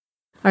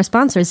Our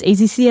sponsor is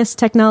AZCS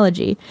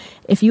Technology.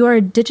 If you are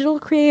a digital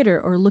creator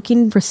or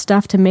looking for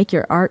stuff to make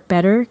your art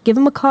better, give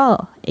them a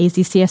call.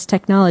 AZCS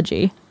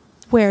Technology.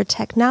 Where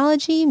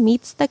technology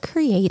meets the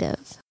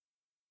creative.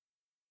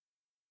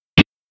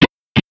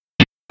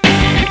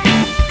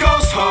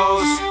 Ghost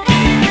Host.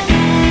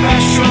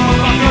 Best show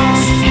about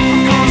ghosts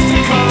from coast to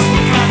coast.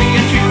 Connie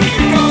and Julie,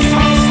 Ghost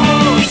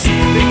Hosts.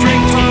 They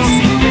drink toast.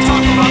 They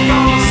talk about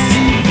ghosts.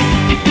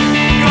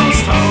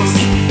 Ghost Host.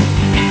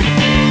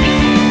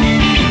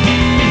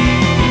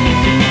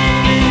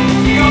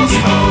 Ghost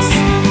Host.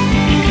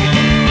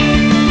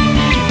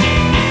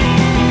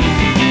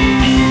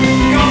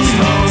 Ghost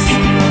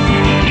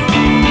Host.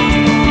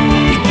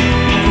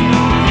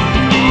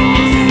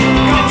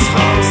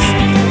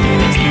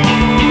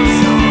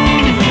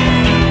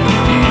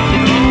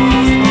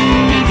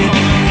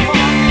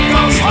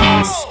 Ghost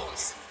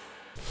Host.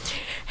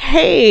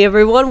 Hey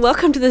everyone,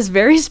 welcome to this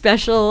very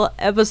special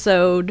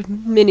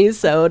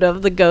mini-sode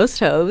of the Ghost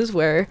Host,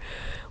 where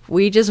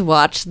we just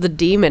watched The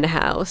Demon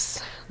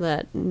House,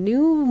 that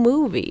new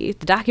movie,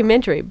 the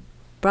documentary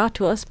brought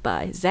to us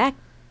by Zak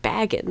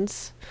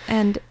Bagan.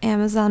 And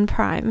Amazon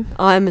Prime.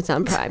 Oh,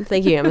 Amazon Prime.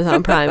 Thank you,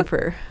 Amazon Prime,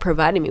 for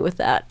providing me with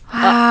that.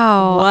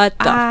 Wow. What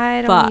the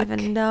I fuck? don't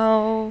even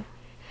know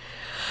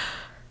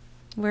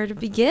where to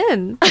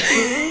begin.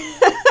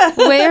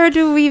 Where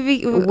do we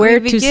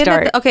begin?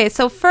 Start? Okay,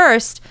 so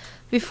first,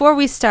 before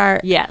we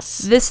start, Yes.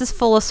 this is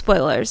full of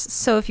spoilers.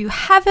 So if you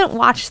haven't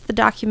watched the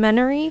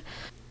documentary,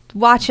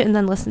 watch it and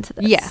then listen to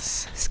this.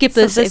 Yes. Skip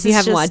So this this if you is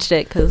haven't just- watched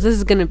it, because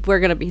we're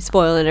gonna be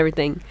spoiling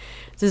everything.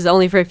 This is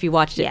only for if you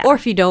watched it, Yeah. or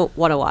if you don't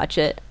want to watch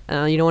it.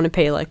 You don't want to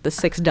pay like the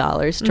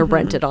 $6 to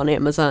rent it on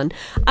Amazon.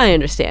 I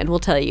understand. We'll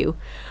tell you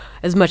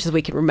as much as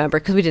we can remember,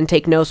 because we didn't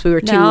take notes. We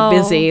were too No.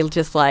 busy,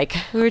 just like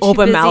We were too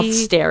open mouth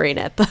busy staring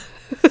at the.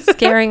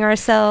 Scaring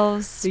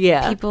ourselves.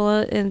 Yeah. People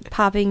and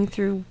popping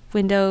through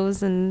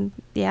windows and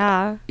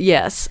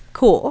Yes.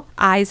 Cool.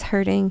 eyes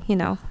hurting,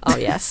 Oh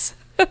yes.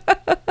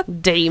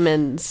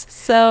 Demons.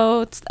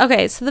 So,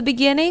 so the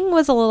beginning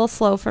was a little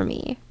slow for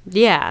me.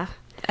 Yeah.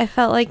 I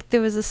felt like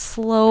there was a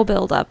slow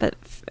build up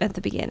at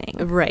the beginning.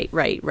 Right.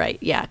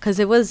 Yeah, because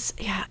it was,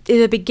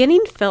 the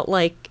beginning felt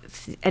like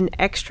an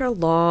extra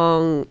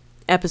long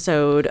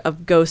episode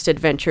of Ghost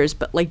Adventures,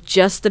 but like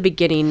just the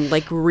beginning,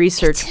 like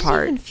research part.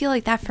 I didn't even feel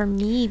like that for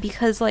me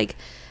because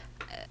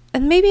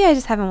and maybe I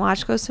just haven't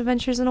watched Ghost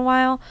Adventures in a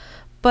while,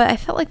 but I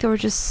felt like there were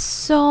just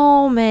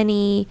so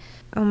many.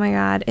 Oh my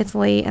God, it's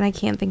late and I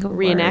can't think of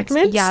Reenactments?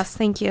 words. Yes,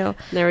 thank you.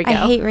 There we go. I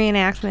hate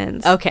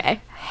reenactments.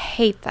 Okay.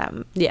 Hate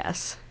them.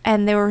 Yes.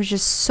 And there were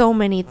just so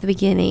many at the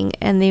beginning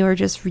and they were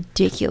just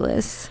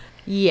ridiculous.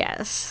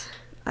 Yes.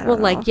 I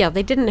don't know.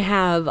 They didn't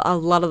have a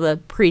lot of the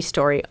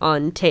pre-story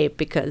on tape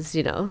because,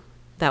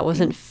 that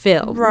wasn't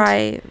filmed.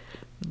 Right.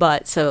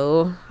 But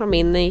so, I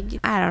mean,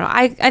 I don't know.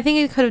 I think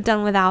it could have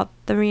done without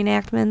the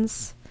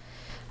reenactments.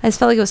 I just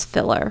felt like it was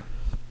filler.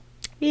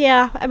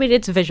 yeah, I mean,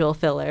 it's visual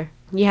filler.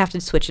 You have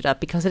to switch it up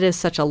because it is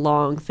such a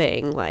long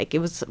thing. Like, it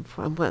was,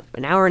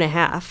 an hour and a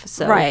half.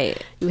 So Right.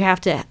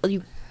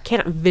 you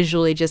can't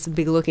visually just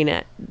be looking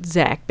at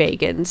Zak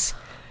Bagan's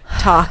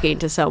talking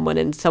to someone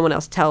and someone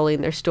else telling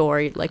their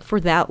story like for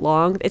that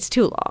long. It's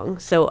too long.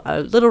 So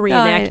a little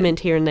reenactment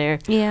here and there.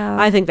 Yeah.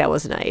 I think that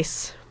was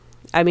nice.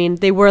 I mean,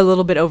 they were a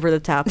little bit over the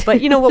top, but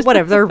you know what?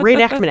 Whatever. They're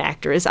reenactment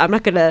actors. I'm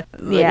not gonna.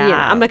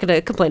 I'm not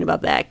gonna complain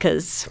about that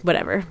because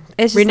whatever.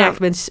 It's just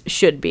Reenactments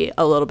should be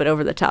a little bit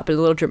over the top and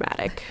a little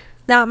dramatic.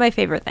 Not my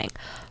favorite thing,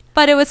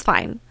 but it was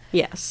fine.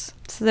 Yes.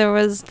 So there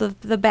was the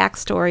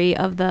backstory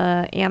of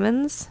the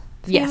Ammons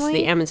family. Yes,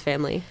 the Ammons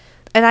family.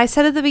 And I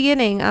said at the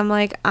beginning, I'm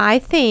like, I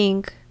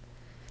think,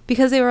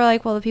 because they were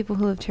like, well, the people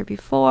who lived here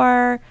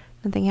before,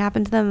 nothing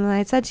happened to them. And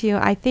I said to you,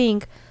 I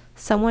think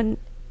someone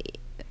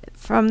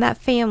from that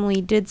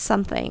family did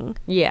something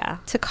Yeah.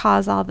 to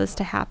cause all this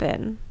to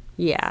happen.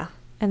 Yeah.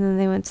 And then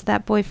they went to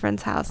that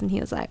boyfriend's house and he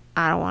was like,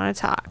 I don't want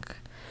to talk.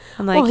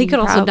 I'm like, Well, he "You could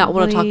also not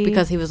want to talk probably-"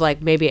 because he was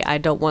like, maybe I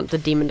don't want the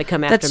demon to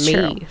come after That's me.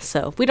 true.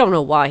 So we don't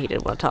know why he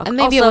didn't want to talk. And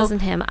maybe also, it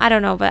wasn't him. I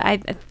don't know, but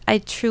I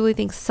truly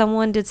think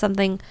someone did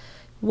something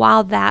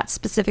while that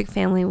specific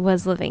family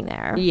was living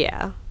there.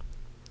 Yeah.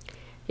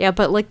 Yeah,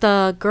 but like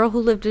the girl who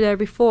lived there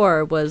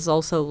before was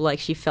also like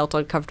she felt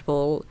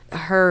uncomfortable.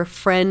 Her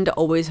friend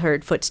always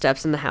heard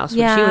footsteps in the house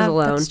when she was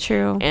alone. That's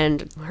true.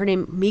 And her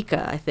name,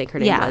 Mika, I think her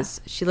name Yeah.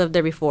 was. She lived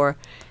there before.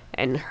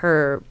 And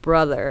her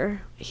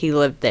brother, he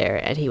lived there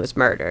and he was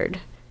murdered.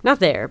 Not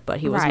there, but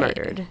he was Right.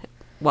 murdered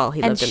while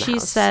he And lived in the she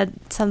house. said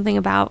something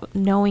about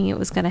knowing it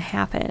was going to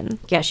happen.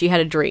 Yeah, she had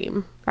a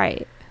dream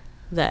Right.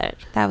 that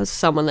That was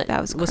someone that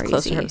was was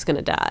close to her crazy. was going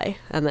to die.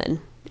 And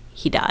then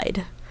he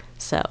died.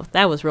 So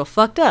that was real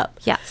fucked up.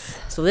 Yes.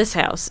 So this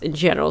house in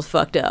general is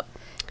fucked up.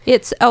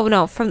 It's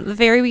from the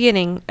very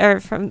beginning, or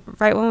from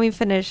right when we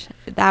finished,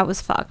 that was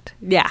fucked.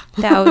 Yeah.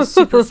 That was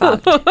super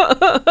fucked.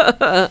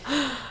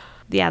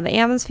 Yeah, the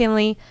Ammons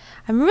family.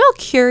 I'm real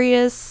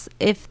curious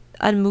if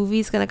a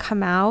movie's gonna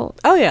come out,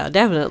 Oh yeah,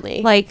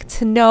 definitely. like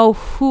to know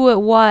who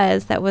it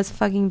was that was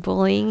fucking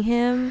bullying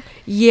him.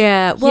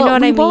 Yeah, well, know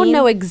what we I won't mean?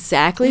 know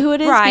exactly who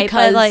it is, Right,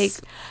 but,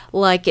 because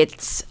like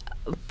it's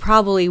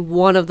probably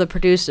one of the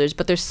producers,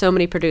 but there's so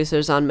many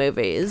producers on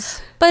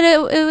movies. But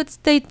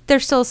they're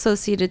still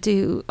associated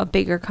to a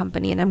bigger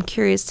company, and I'm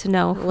curious to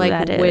know who Like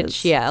that is.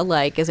 which, yeah,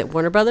 like is it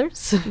Warner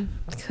Brothers?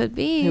 Could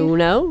be. Who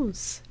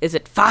knows? Is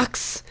it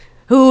Fox?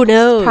 Who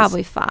knows?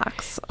 Probably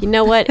Fox. You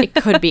know what? It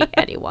could be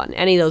anyone,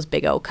 any of those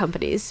big old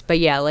companies. But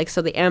yeah, like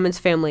so the Ammons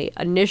family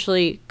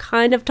initially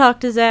kind of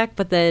talked to Zach,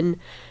 but then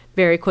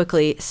very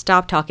quickly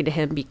stopped talking to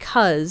him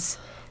because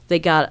they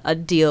got a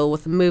deal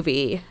with the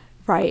movie.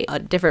 Right. A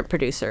different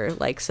producer,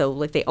 like so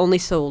like they only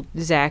sold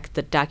Zach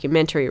the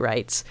documentary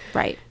rights,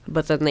 Right.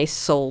 but then they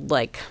sold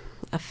like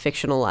a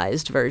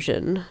fictionalized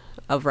version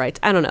of rights.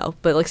 I don't know,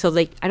 but like so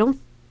they I don't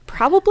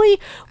probably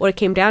what it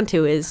came down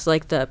to is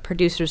like the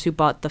producers who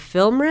bought the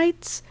film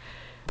rights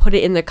put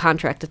it in the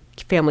contract that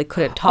the family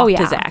couldn't talk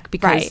to Zach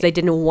because they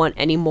didn't want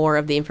any more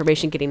of the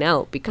information getting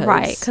out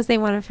because they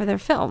want it for their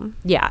film.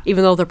 yeah,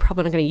 even though they're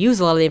probably not going to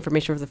use a lot of the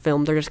information for the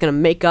film, they're just going to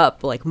make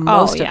up like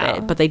most of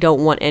it, but they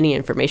don't want any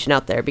information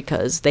out there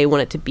because they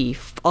want it to be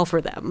all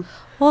for them.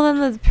 Well,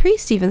 then the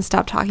priest even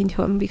stopped talking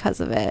to him because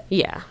of it.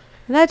 Yeah.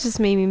 And that just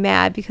made me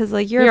mad because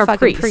like you're a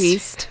fucking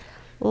priest.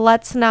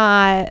 Let's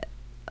not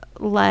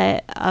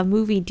let a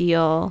movie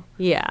deal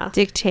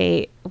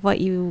dictate what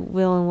you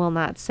will and will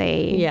not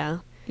say. Yeah.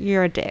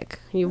 You're a dick.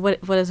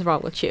 What is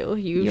wrong with you?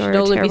 You're should a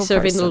only be terrible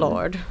serving person. the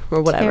Lord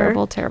or whatever.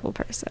 Terrible, terrible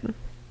person.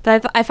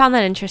 But I found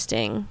that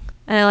interesting,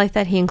 and I like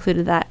that he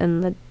included that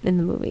in the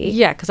movie.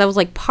 Yeah, because I was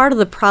like, part of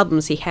the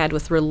problems he had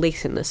with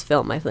releasing this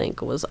film, I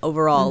think, was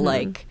overall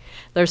like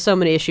there's so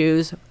many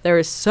issues. There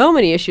is so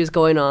many issues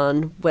going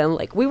on when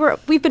like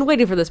we've been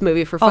waiting for this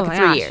movie for fucking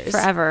 3 years,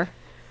 forever.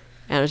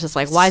 And I was just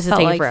like, why is it Felt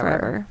taking like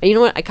forever? And you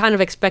know what? I kind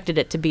of expected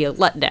it to be a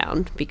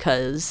letdown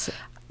because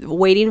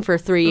waiting for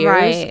 3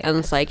 years and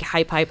it's like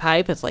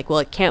hype. It's like, well,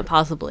 it can't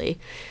possibly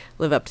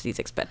live up to these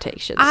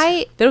expectations.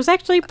 But it was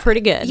actually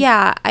pretty good.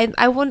 Yeah,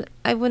 I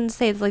wouldn't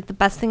say it's like the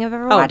best thing I've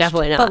ever watched. Oh,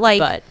 definitely not. But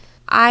like,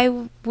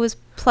 I was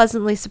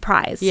pleasantly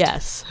surprised.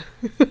 Yes.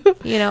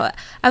 You know,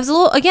 I was a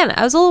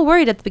little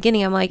worried at the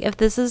beginning. I'm like, if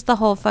this is the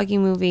whole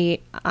fucking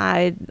movie,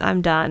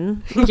 I'm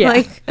done. Yeah.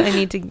 Like, I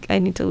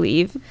need to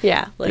leave.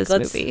 Yeah, like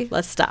movie.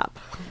 Let's stop.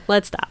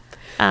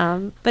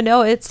 But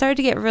no, it started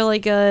to get really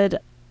good.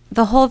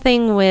 The whole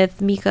thing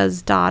with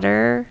Mika's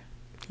daughter.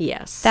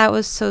 Yes. That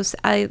was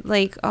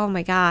oh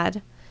my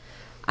God.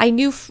 I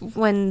knew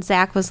when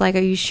Zach was like, are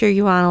you sure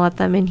you want to let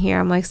them in here?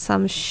 I'm like,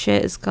 some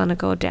shit is going to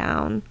go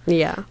down.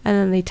 Yeah. And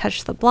then they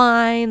touched the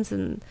blinds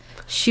and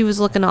she was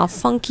looking all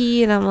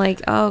funky. And I'm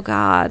like, oh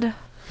God.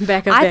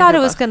 I thought it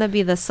was going to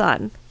be the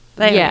son.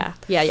 But anyway.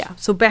 Yeah.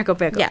 So back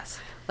up. Yes.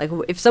 Like,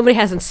 if somebody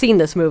hasn't seen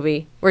this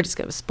movie, we're just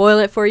going to spoil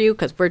it for you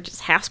because we're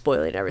just half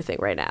spoiling everything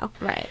right now.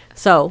 Right.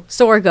 So,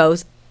 story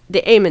goes,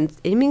 the Ammons.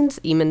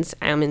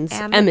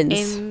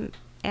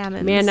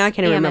 Man, now I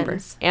can't even remember.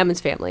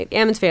 Ammons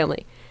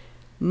family.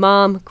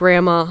 Mom,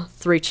 grandma,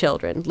 3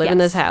 children live in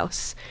this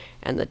house.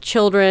 And the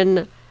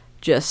children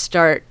just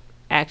start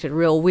acting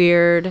real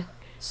weird.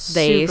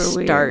 They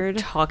start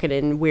talking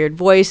in weird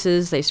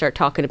voices. They start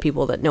talking to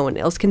people that no one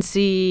else can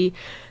see.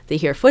 They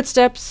hear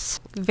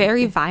footsteps.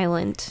 Very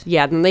violent.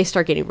 Yeah, then they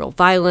start getting real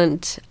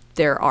violent.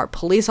 There are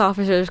police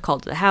officers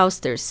called to the house.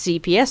 There's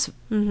CPS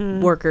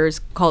workers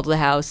called to the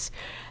house.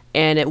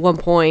 And at one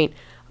point,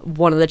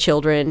 one of the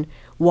children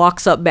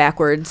walks up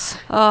backwards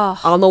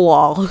on the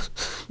wall.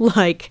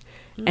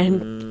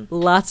 And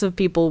lots of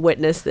people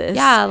witness this.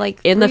 Yeah, like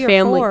in the 3 or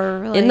family,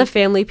 4, in the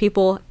family,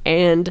 people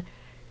and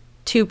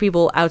 2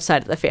 people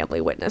outside of the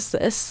family witness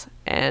this,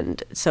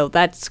 and so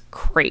that's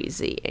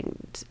crazy,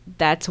 and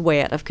that's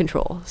way out of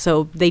control.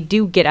 So they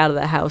do get out of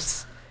the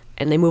house,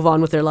 and they move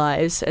on with their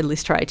lives. At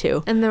least try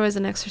to. And there was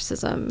an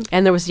exorcism.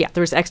 And there was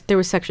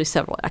actually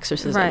several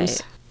exorcisms.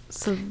 Right.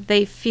 So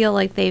they feel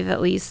like they've at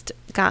least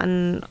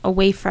gotten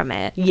away from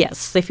it.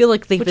 Yes, they feel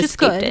like they've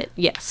escaped good. it.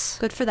 Yes,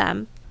 good for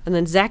them. And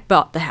then Zach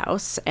bought the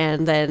house,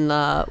 and then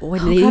there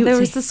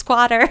was the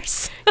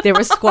squatters. There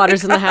were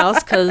squatters in the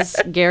house because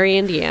Gary,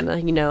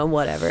 Indiana,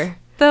 whatever.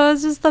 That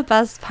was just the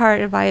best part,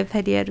 in my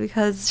opinion,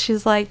 because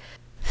she's like,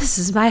 "This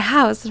is my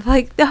house." And I'm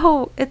like,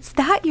 "No, it's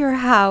not your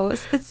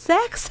house. It's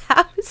Zach's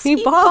house.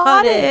 He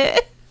bought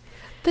it."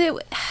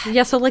 But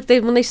yeah, so like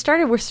when we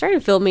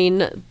started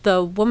filming,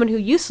 the woman who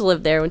used to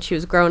live there when she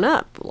was growing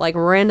up, like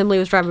randomly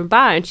was driving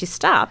by and she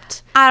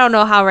stopped. I don't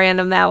know how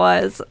random that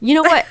was. You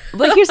know what?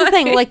 But here's the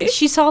thing: like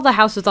she saw the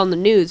house was on the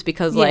news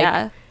because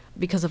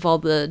because of all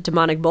the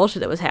demonic bullshit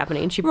that was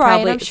happening. She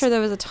probably, I'm sure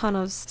there was a ton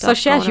of stuff.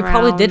 So she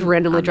probably did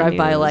randomly drive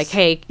by, like,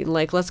 hey,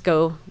 like let's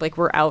go, like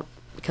we're out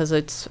because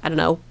it's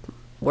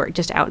we're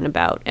just out and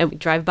about, and we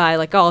drive by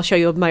like, oh, I'll show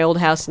you my old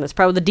house, and it's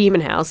probably the demon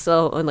house.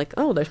 So I'm like,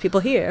 oh, there's people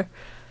here.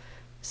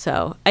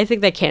 So I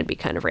think that can be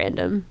kind of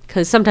random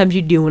because sometimes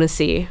you do want to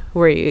see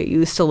where you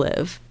used to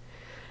live,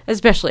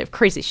 especially if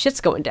crazy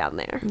shit's going down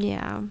there.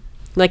 Yeah.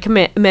 Like,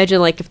 imagine,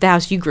 like, if the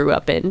house you grew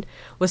up in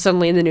was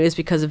suddenly in the news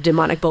because of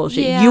demonic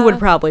bullshit, Yeah. you would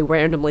probably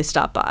randomly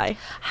stop by.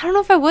 I don't know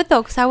if I would,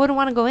 though, because I wouldn't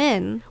want to go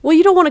in. Well,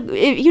 you don't want to,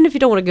 even if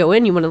you don't want to go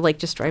in, you want to, like,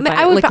 just drive by.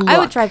 I would, like, I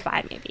would look. drive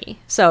by, maybe.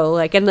 So,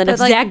 like, and then But, if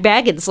like- Zak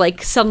Baggins,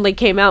 like, suddenly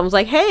came out and was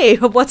like, hey,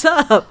 what's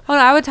up? Oh, no,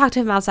 I would talk to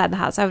him outside the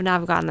house. I would not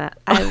have gone that.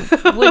 I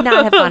would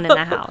not have gone in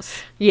the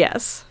house.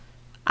 Yes.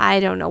 I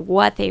don't know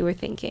what they were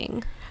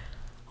thinking.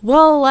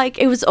 Well, like,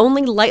 it was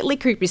only lightly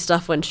creepy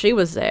stuff when she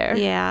was there.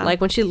 Yeah. Like,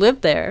 when she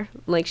lived there.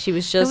 Like, she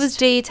was just... It was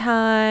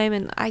daytime,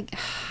 and I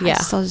Yeah.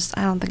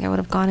 I don't think I would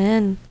have gone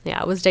in. Yeah,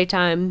 it was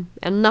daytime.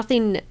 And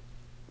nothing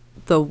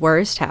the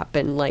worst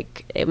happened.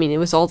 Like, I mean, it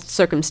was all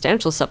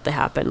circumstantial stuff that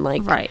happened.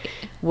 Like, Right.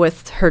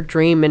 with her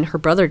dream and her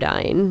brother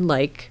dying.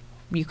 Like,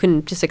 you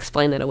couldn't just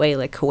explain that away,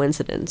 like,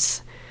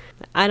 coincidence.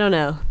 I don't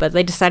know. But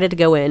they decided to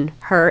go in.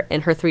 Her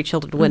and her 3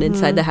 children went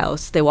inside the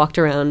house. They walked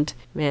around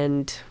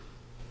and...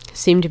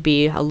 seemed to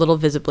be a little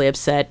visibly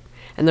upset,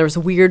 and there was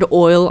weird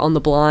oil on the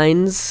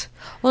blinds.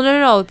 Well,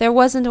 no. There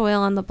wasn't oil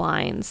on the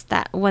blinds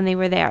that when they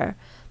were there.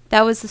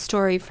 That was the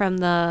story from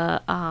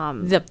the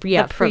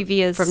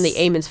previous from the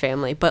Amons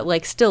family, but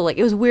like still, like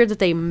it was weird that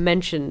they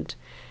mentioned.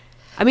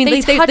 I mean, They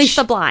touched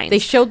the blinds. They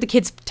showed the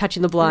kids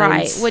touching the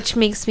blinds, right, which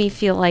makes me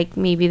feel like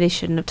maybe they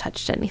shouldn't have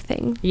touched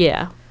anything.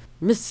 Yeah,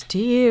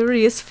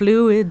 mysterious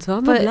fluids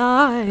on the But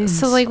blinds.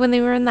 so like when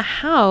they were in the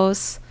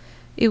house,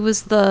 it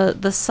was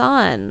the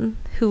son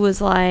who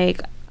was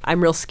like,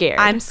 I'm real scared.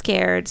 I'm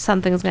scared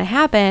something's gonna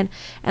happen.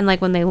 And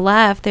like when they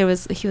left, he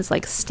was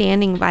like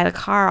standing by the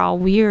car all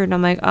weird, and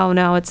I'm like, oh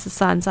no, it's the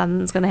son,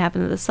 something's gonna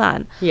happen to the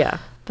son. Yeah,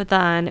 But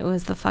then it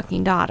was the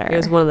fucking daughter. it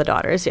was one of the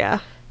daughters. Yeah,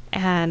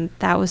 And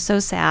that was so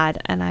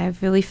sad, and I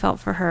really felt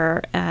for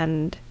her.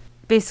 And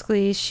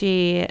basically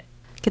she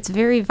gets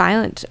very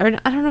violent, or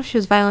I don't know if she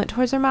was violent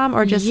towards her mom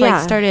or just Yeah.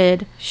 like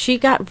started she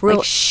got real.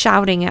 like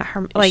shouting at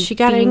her, like she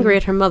got being- angry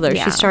at her mother.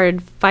 Yeah. She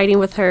started fighting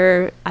with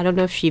her. I don't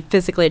know if she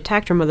physically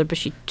attacked her mother, but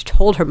she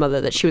told her mother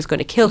that she was going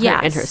to kill her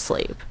in Yes. her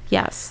sleep.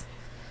 Yes,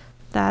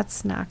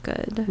 that's not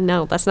good.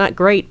 No, that's not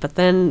great. But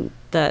then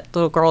that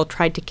little girl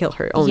tried to kill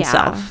her own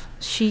self.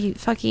 She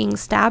fucking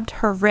stabbed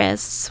her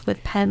wrists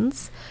with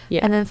pens,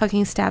 Yeah. and then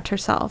fucking stabbed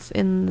herself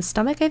in the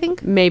stomach, I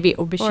think. Maybe,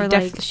 but Or,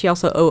 she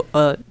also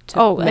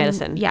took and-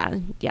 medicine. yeah,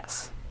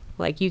 yes.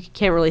 Like you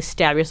can't really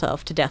stab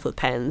yourself to death with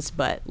pens,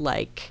 but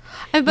like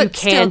But you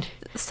can. still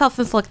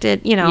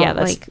self-inflicted, you know, Yeah,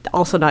 that's like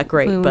also not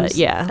great. But wounds,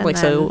 yeah, and like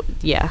so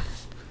yeah.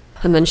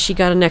 And then she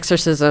got an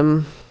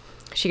exorcism.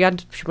 She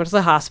went to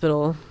the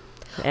hospital,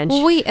 and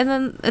well, wait, and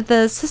then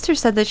the sister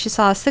said that she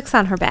saw a 6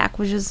 on her back,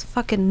 which is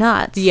fucking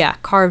nuts. yeah,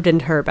 carved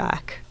into her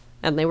back.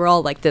 And they were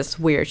all like, this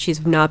weird.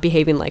 She's not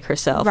behaving like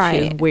herself.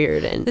 Right. She's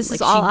weird. And This like,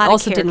 is all she out of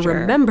also didn't character.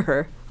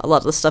 remember a lot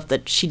of the stuff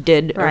that she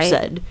did or Right.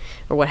 said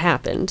or what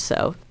happened.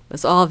 So it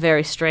was all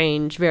very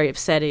strange, very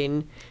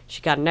upsetting.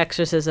 She got an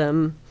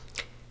exorcism.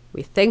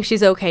 We think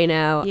she's okay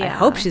now. I Yeah.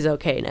 hope she's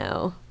okay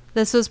now.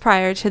 This was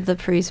prior to the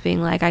priest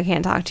being like, I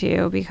can't talk to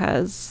you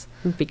because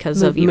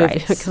Because Movie of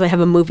rights. because I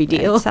have a movie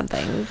deal.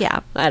 something.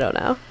 Yeah. I don't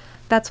know.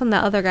 That's when the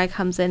other guy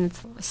comes in.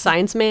 It's,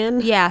 Science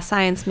Man? yeah,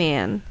 Science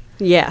Man.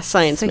 Yeah,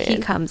 Science So Man. he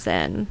comes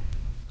in.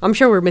 I'm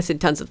sure we're missing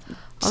tons of Oh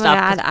my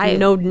stuff. God, 'cause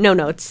no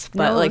notes.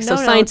 But No- like, so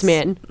no Science notes.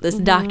 Mm-hmm. Man, this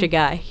doctor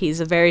guy, he's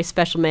a very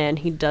special man.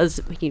 He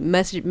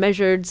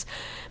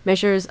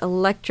measures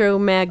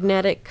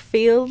electromagnetic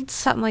fields.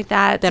 Something like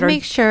that. That to are-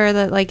 make sure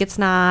that like it's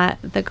not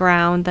the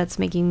ground that's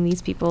making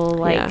these people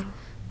like Yeah.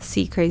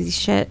 see crazy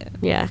shit.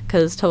 Yeah,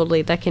 because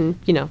totally that can,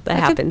 that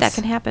happens. That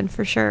can happen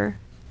for sure.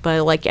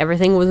 But like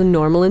everything was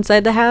normal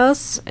inside the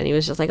house, and he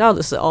was just like, "Oh,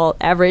 this is all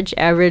average.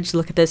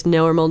 Look at this,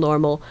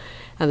 normal."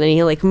 And then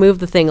he like moved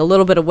the thing a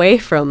little bit away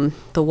from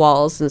the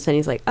walls, and then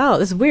he's like, "Oh,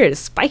 this is weird.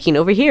 It's spiking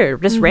over here,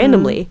 just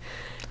randomly."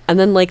 And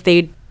then like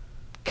they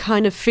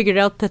kind of figured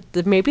out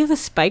that maybe the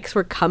spikes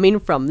were coming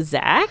from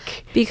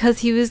Zak. Because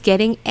he was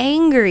getting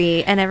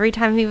angry, and every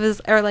time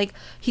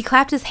he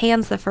clapped his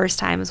hands the first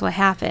time is what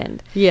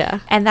happened. Yeah.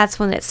 And that's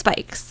when it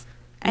spikes.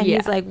 And Yeah.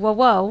 he's like,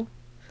 whoa,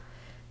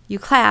 you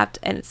clapped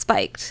and it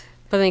spiked.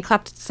 But then he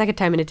clapped it the second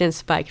time and it didn't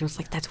spike. And I was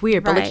like, that's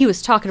weird. But like Right. he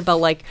was talking about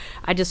like,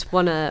 I just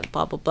want to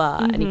blah, blah, blah.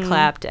 And he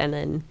clapped and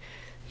then,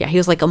 yeah, he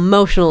was like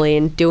emotionally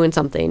and doing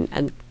something.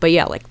 But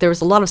yeah, like there was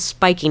a lot of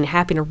spiking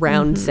happening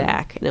around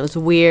Zak. And it was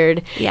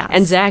weird. Yes.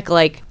 And Zak,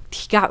 like,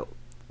 he got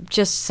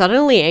just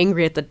suddenly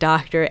angry at the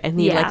doctor and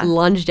he like Yeah.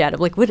 lunged at him.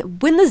 Like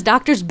when this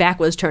doctor's back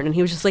was turned and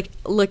he was just like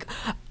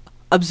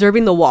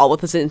observing the wall with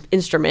his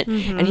instrument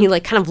and he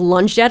like kind of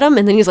lunged at him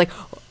and then he's like,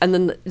 and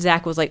then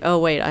Zak was like, oh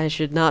wait, I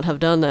should not have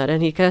done that,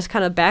 and he just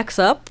kind of backs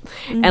up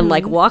and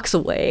like walks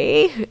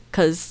away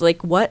because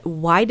like why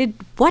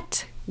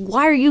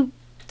are you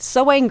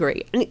so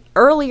angry? And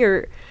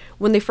earlier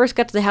when they first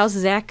got to the house,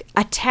 Zak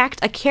attacked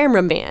a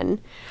cameraman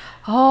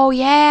Oh,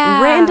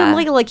 yeah.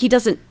 randomly. Like he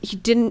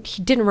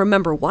didn't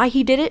remember why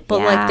he did it, but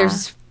like Yeah.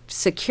 there's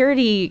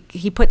security,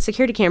 he put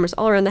security cameras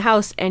all around the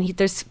house and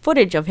there's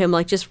footage of him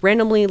like just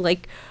randomly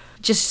like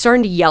just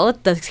starting to yell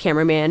at the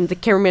cameraman. The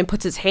cameraman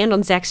puts his hand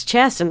on Zach's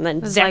chest, and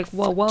then Zach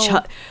like, whoa.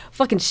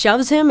 fucking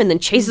shoves him and then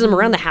chases him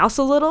around the house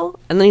a little.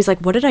 And then he's like,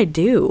 what did I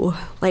do?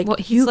 Like, Well,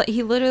 he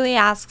literally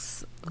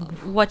asks,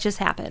 what just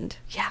happened?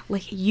 yeah,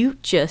 like, you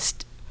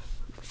just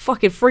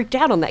fucking freaked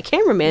out on that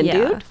cameraman, Yeah.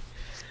 dude.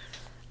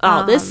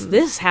 Oh,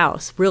 this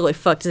house really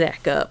fucked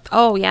Zach up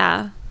Oh,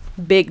 yeah.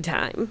 big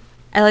time.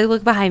 I like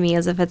look behind me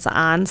as if it's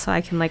on so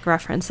I can like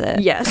reference it.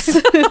 Yes.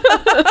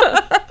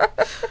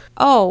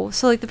 Oh,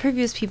 so like the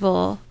previous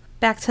people,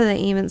 back to the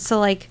Eamon. So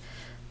like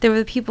there were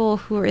the people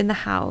who were in the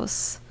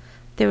house.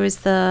 There was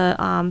the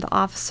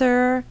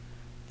officer,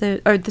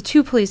 the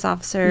two police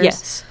officers.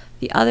 Yes.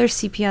 The other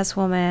CPS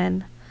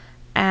woman,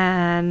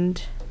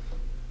 and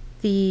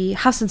the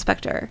house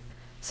inspector.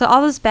 So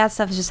all this bad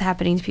stuff is just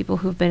happening to people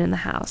who've been in the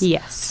house.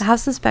 Yes. The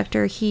house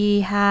inspector,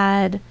 he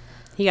got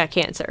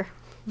cancer.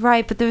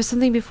 right, but there was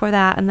something before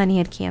that, and then he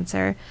had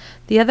cancer.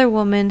 The other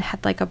woman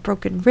had like a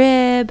broken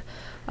rib,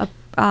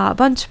 a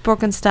bunch of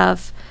broken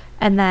stuff,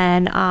 and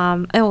then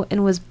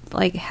and was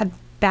like had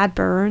bad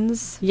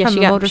burns Yeah, from she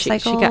a got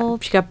motorcycle.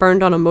 she got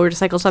burned on a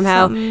motorcycle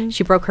somehow. Something.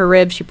 She broke her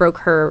rib. She broke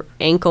her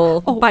ankle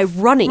by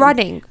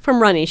running.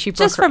 From running. She broke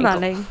Just her from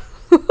ankle. running.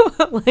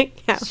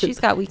 Like, yeah, She's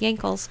got weak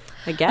ankles.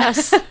 I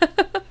guess.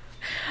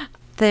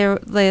 The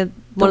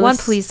One of one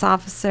the police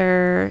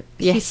officer,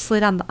 he Yes.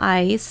 slid on the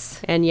ice.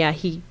 And yeah,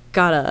 he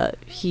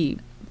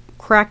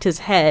cracked his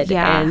head,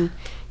 Yeah. and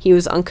he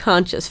was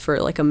unconscious for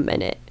like a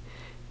minute,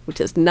 which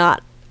is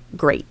not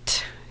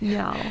great.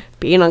 No.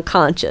 Being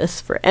unconscious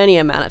for any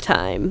amount of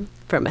time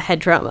from a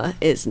head trauma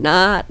is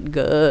not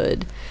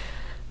good.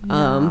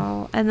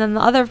 No. And then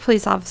the other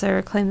police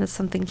officer claimed that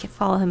something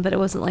followed him, but it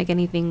wasn't like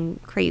anything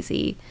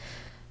crazy.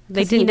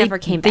 He never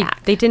came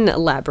back. They didn't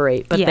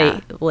elaborate, but Yeah.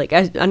 they like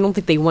I don't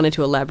think they wanted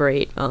to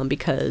elaborate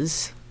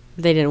because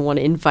they didn't want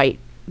to invite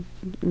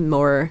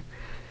more,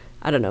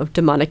 I don't know,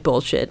 demonic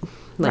bullshit.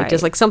 Like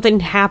just Right. like something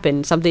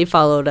happened, something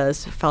followed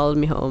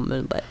me home,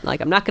 and but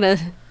like I'm not gonna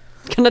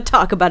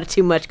talk about it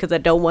too much because I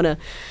don't want to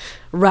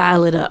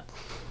rile it up.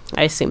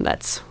 I assume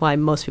that's why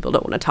most people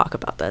don't want to talk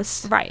about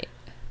this. Right.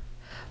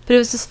 But it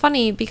was just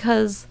funny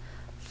because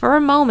for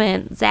a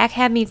moment, Zach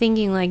had me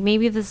thinking, like,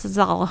 maybe this is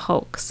all a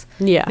hoax.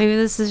 Yeah. Maybe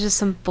this is just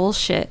some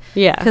bullshit.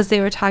 Yeah. Because they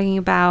were talking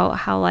about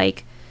how,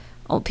 like,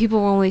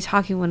 people were only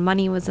talking when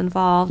money was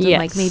involved. And,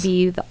 like, Yes.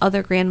 maybe the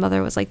other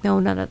grandmother was like, no,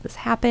 none of this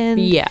happened.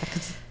 Yeah.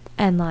 'Cause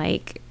And,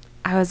 like,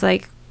 I was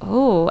like,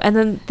 oh. And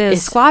then the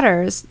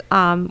squatters,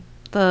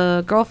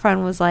 the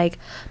girlfriend was like,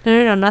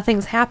 no,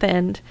 nothing's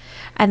happened.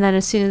 And then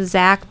as soon as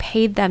Zach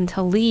paid them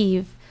to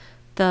leave,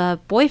 the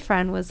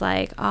boyfriend was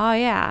like, oh,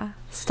 yeah,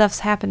 stuff's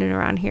happening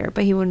around here.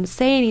 But he wouldn't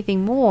say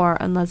anything more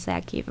unless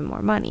Zach gave him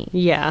more money.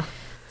 yeah.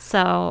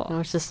 So I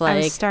was just I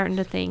like, was starting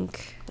to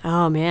think.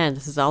 oh man,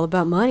 this is all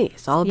about money.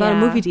 It's all about a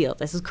Yeah. movie deal.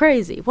 This is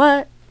crazy.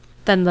 What?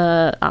 Then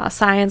the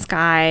science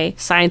guy,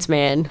 Science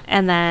man.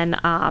 and then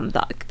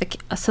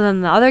so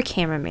then the other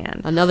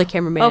cameraman. Another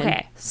cameraman.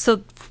 Okay,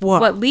 so Whoa.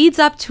 what leads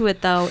up to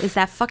it though is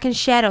that fucking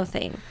shadow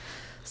thing.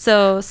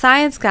 So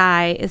science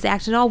guy is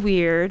acting all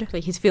weird.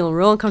 Like he's feeling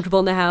real uncomfortable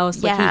in the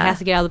house. Like he Yeah. has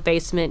to get out of the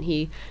basement.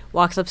 He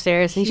walks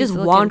upstairs and he's just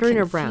looking wandering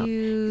around.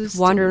 confused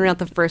Wandering around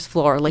the first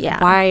floor. Like, Yeah.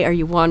 why are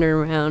you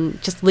wandering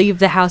around? Just leave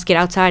the house, get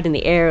outside in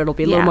the air. It'll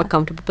be a little Yeah. more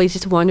comfortable. But he's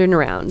just wandering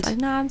around. Like,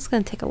 no, I'm just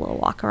gonna take a little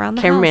walk around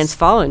the Cameraman's house.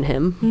 following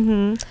him.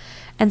 Mm-hmm.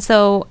 And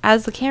so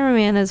as the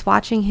cameraman is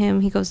watching him,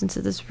 he goes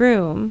into this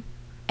room,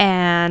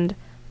 and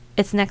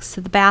it's next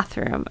to the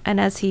bathroom. And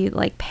as he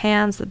like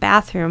pans the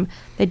bathroom,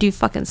 they do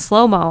fucking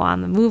slow mo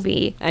on the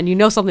movie. And you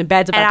know something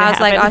bad's about And to I was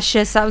happen. like, oh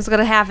shit, something's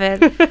gonna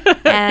happen.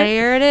 And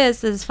here it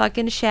is, this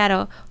fucking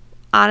shadow.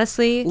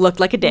 Honestly, Looked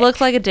like a dick.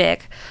 Looked like a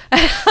dick.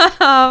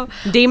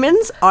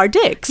 Demons are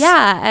dicks.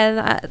 Yeah,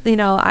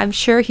 and I'm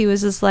sure he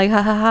was just like,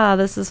 ha ha ha,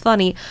 this is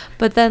funny.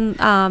 But then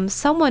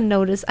someone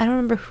noticed, I don't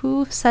remember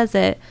who says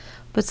it,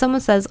 but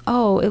someone says,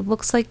 oh, it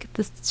looks like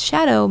the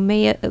shadow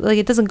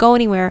it doesn't go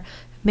anywhere,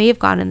 may have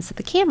gone into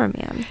the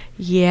cameraman.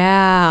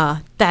 Yeah,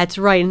 that's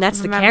right. And that's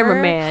Remember? the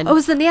cameraman. Oh, it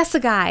was the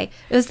NASA guy.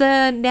 It was the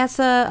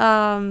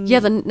NASA yeah,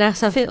 the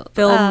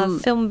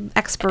NASA film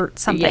expert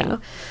something.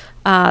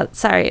 Yeah.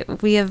 Sorry,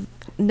 we have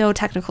no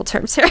technical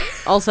terms here.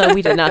 Also,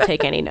 we did not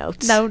take any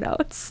notes. No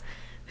notes.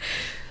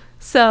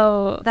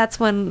 So that's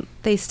when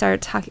they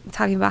start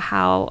talking about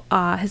how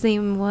his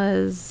name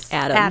was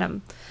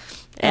Adam.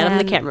 And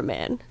the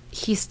cameraman.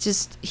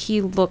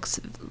 he looks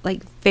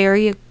like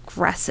very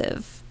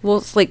aggressive. Well,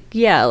 it's like,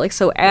 yeah, like,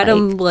 so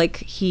Adam,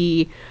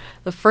 the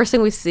first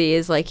thing we see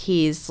is, like,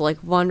 he's, like,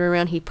 wandering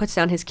around. He puts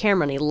down his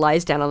camera and he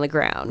lies down on the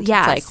ground.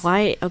 Yes. It's like,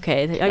 why?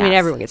 Okay. I mean, Yes.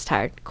 everyone gets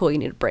tired. Cool, you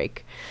need a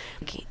break.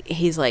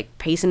 He's, like,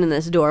 pacing in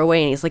this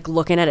doorway and he's, like,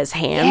 looking at his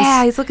hands.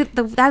 Yeah, he's looking.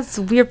 That's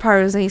the weird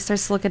part is when he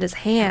starts to look at his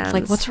hands.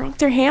 Like, what's wrong with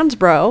their hands,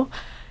 bro?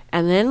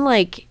 And then,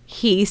 like,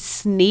 he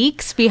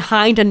sneaks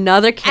behind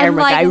another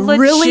camera like, guy, legit,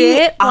 really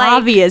like,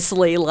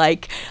 obviously,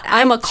 like,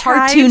 I'm a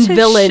trying cartoon to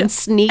villain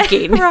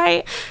sneaking.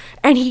 right.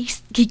 And he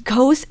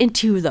goes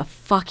into the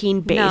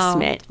fucking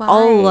basement why?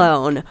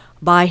 alone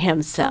by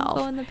himself.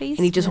 Don't go in the And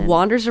he just basement.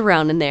 wanders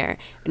around in there.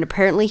 And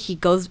apparently he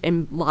goes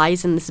and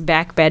lies in this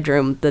back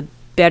bedroom, the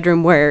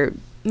bedroom where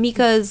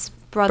Mika's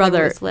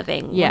brother was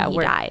living when he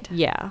died.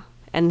 Yeah.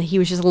 And he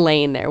was just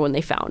laying there when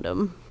they found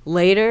him.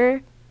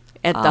 Later,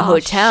 at the Oh,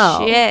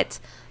 hotel, shit.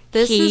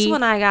 This is he-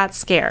 when I got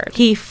scared.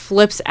 he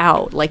flips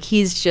out. Like,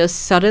 he's just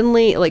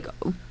suddenly, like,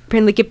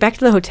 when they get back to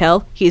the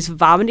hotel, he's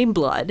vomiting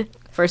blood.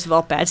 First of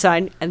all, bad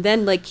sign. And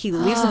then, like, he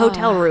leaves the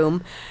hotel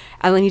room,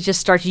 and then he just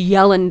starts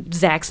yelling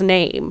Zach's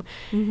name.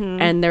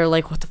 And they're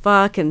like, what the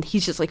fuck? And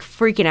he's just, like,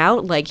 freaking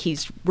out. Like,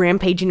 he's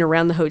rampaging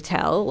around the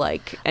hotel.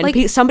 Like, and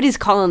Like- somebody's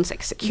calling,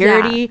 like,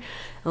 security.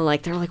 And,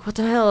 like, they're like, what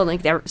the hell? And,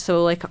 like,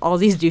 so, like, all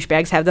these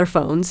douchebags have their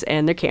phones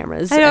and their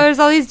cameras. I know there's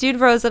all these dude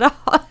bros in a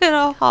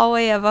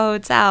hallway of a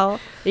hotel.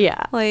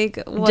 Yeah. Like,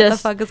 what the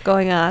Just- fuck is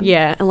going on?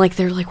 Yeah, and like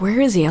they're like, where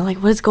is he? I'm like,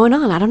 what is going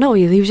on? I don't know.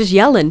 He was just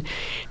yelling.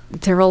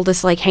 They're all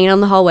just like hanging on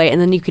the hallway, and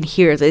then you can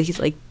hear that he's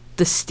like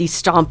these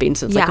stomping.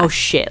 So it's like, Yeah. oh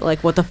shit,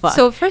 like what the fuck?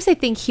 So at first I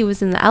think he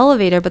was in the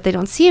elevator, but they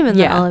don't see him in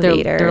the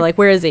elevator. they're like,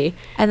 where is he?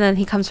 and then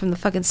he comes from the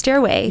fucking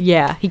stairway.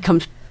 Yeah, he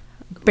comes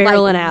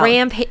barreling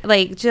out.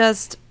 Like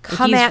just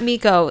come he's- at me,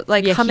 go.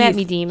 Like, yeah, come at he's-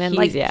 me, demon. he's-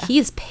 Like, yeah. he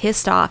is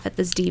pissed off at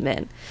this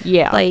demon.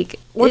 Yeah, Like,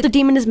 or it- the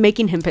demon is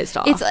making him pissed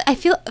off. It's. I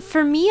feel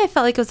for me, I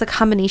felt like it was a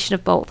combination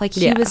of both. Like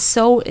he Yeah. was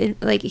so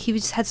like he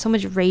just had so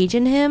much rage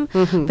in him,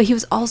 but he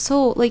was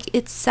also like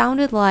it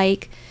sounded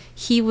like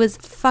he was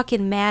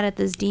fucking mad at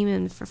this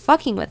demon for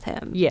fucking with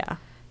him. yeah,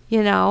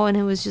 You know, and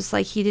it was just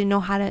like he didn't know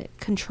how to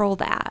control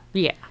that.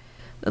 yeah,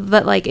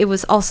 But like it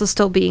was also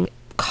still being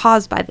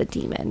caused by the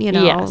demon. You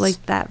know, Yes.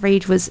 like that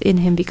rage was in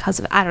him because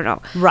of I don't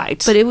know.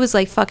 right. But it was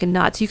like fucking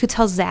nuts. You could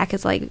tell Zach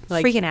is like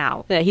freaking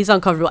out. Yeah, he's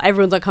uncomfortable.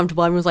 Everyone's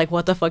uncomfortable. Everyone's like,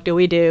 what the fuck do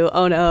we do?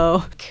 Oh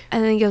no.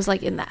 And then he goes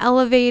like in the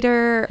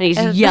elevator. And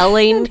he's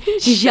yelling.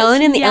 He's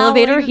yelling in the yelling.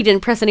 elevator. He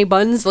didn't press any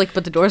buttons, like,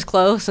 but the door's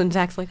closed, and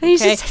Zach's like, And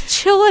okay. he's just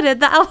chilling in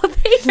the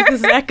elevator.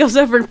 Zach goes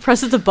over and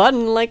presses the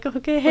button, like,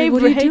 okay, hey, Like,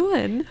 what are you hey,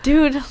 doing?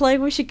 dude,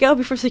 like, we should go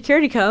before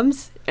security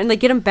comes. And they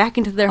get him back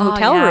into their Oh,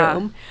 hotel yeah.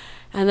 room.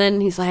 And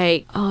then he's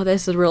like, oh,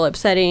 this is real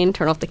upsetting.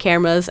 Turn off the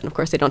cameras. And of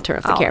course, they don't turn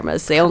off the Oh,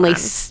 cameras. They come only,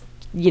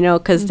 on.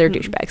 because they're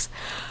douchebags.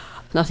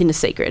 Nothing is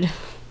sacred.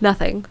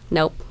 Nothing.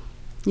 Nope.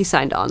 You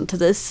signed on to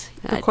this.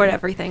 Record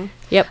everything.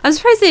 Yep. I'm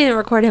surprised they didn't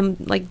record him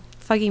like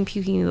fucking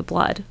puking the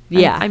blood.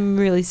 Yeah. I'm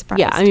really surprised.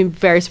 Yeah, I mean,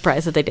 very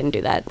surprised that they didn't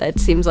do that. That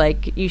seems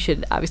like you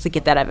should obviously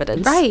get that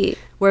evidence. Right.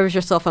 Where was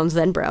your cell phones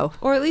then, bro?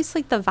 Or at least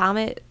like the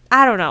vomit.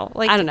 I don't know.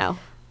 Like I don't know.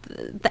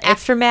 the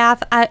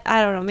aftermath. I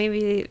don't know.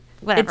 Maybe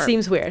whatever. It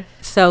seems weird.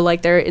 So,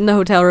 like, they're in the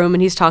hotel room,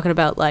 and he's talking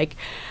about, like,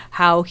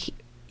 how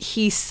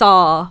he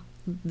saw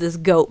this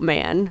goat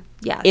man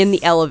Yes. in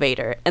the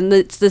elevator. And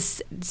it's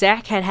this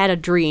Zach had a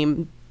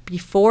dream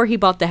before he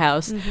bought the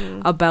house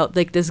about,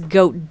 like, this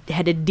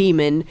goat-headed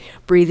demon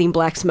breathing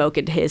black smoke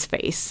into his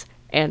face.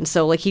 And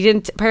so, like, he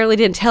apparently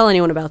didn't tell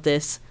anyone about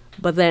this.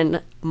 But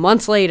then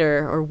months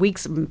later, or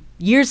weeks,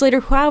 years later,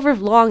 however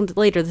long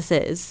later this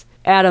is,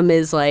 Adam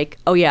is like,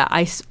 oh yeah,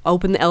 I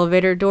opened the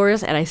elevator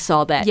doors and I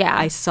saw that. Yeah.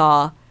 I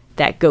saw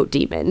that goat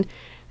demon.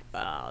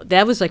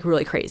 That was like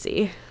really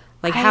crazy.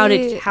 Like, how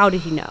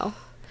did he know?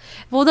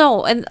 Well,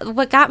 no. And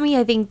what got me,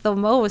 I think, the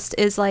most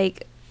is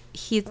like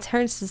he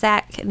turns to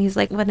Zach and he's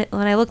like, when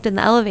I looked in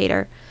the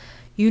elevator,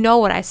 you know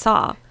what I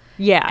saw.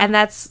 Yeah. And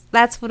that's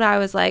when I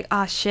was like,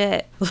 oh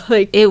shit.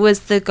 Like, It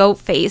was the goat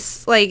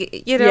face.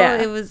 Like, you know,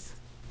 Yeah. it was,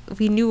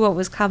 we knew what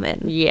was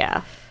coming.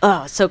 yeah.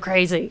 Oh, so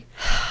crazy.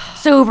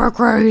 Super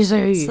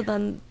crazy. So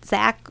then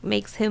Zach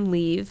makes him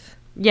leave.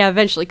 Yeah,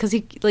 eventually, because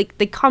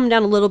they calm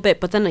down a little bit,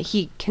 but then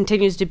he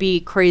continues to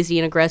be crazy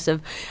and aggressive.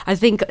 I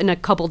think in a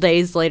couple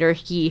days later,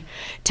 he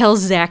tells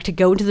Zach to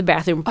go into the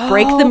bathroom,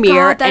 break the Oh,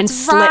 mirror, God, and that's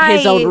slit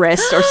his own right.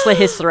 wrist or slit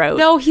his throat.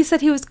 No, he said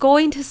he was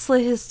going to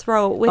slit his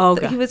throat. Oh,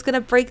 God. He was going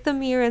to break the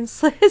mirror and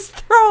slit his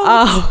throat.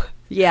 Oh,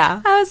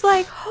 yeah. I was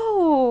like,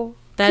 oh.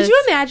 That Could you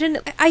is- imagine?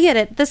 I get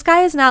it. This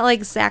guy is not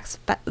like Zach's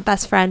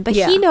best friend, but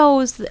Yeah. he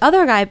knows the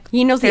other guy.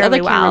 He knows the fairly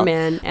other well.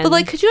 cameraman. But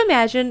like, could you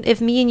imagine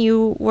if me and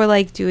you were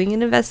like doing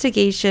an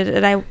investigation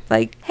and I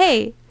like,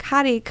 hey,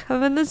 Connie,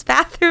 come in this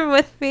bathroom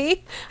with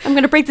me? I'm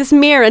going to break this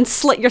mirror and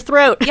slit your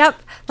throat. Yep.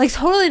 Like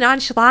totally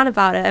nonchalant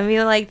about it. I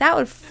mean, like that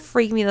would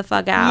freak me the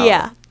fuck out.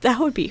 Yeah, that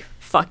would be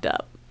fucked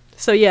up.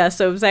 So yeah,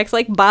 so Zach's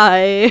like,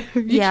 bye.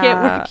 You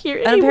can't work here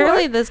And anymore.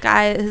 apparently this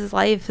guy, his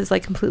life is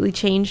like completely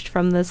changed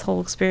from this whole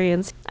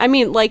experience. I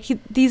mean, like,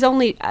 these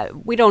only,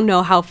 we don't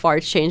know how far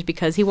it's changed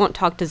because he won't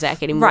talk to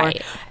Zach anymore.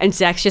 Right. And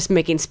Zach's just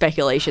making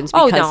speculations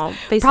Oh, because no.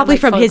 Based on, probably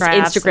like, from his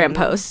photographs Instagram and-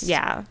 posts.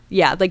 Yeah.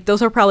 Yeah, like,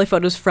 those are probably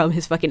photos from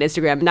his fucking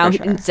Instagram. Now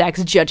For sure.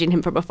 Zach's judging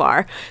him from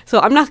afar.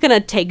 So I'm not going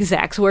to take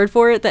Zach's word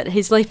for it that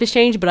his life has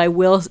changed, but I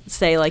will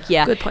say, like,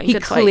 yeah, Good point, he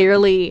good point.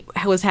 clearly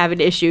was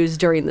having issues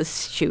during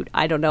this shoot.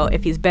 I don't know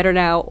if he's better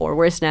now or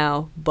worse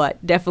now,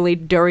 but definitely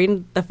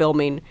during the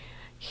filming,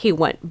 he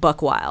went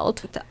buck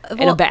wild in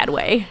a Well, bad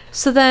way.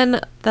 So then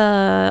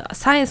the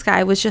science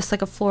guy was just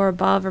like a floor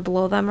above or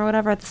below them or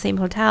whatever at the same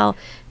hotel.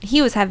 And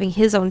he was having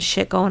his own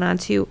shit going on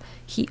too.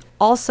 He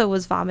also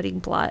was vomiting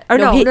blood. Or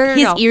No, no,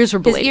 his no. ears were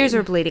His bleeding. ears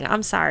were bleeding.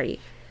 I'm sorry.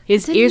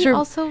 His Didn't ears he were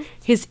also-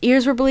 his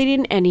ears were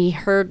bleeding, and he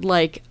heard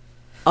like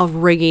a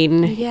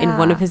ringing in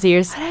one of his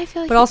ears. Why did I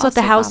feel like but he also at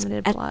the house,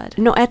 vomited blood?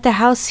 at the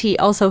house, he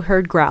also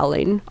heard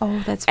growling.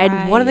 Oh, that's And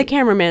right. one of the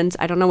cameramans,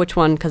 I don't know which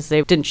one because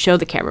they didn't show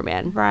the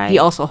cameraman. Right. He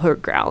also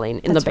heard growling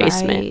in That's the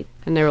basement, right.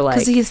 and they were like,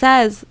 Because he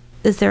says,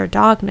 "Is there a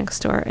dog next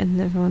door?" And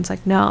everyone's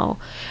like, "No."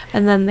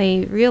 And then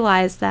they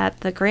realize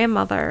that the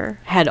grandmother.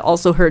 had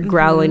also heard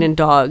growling and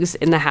dogs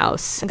in the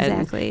house.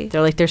 Exactly. And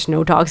they're like, "There's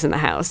no dogs in the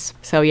house."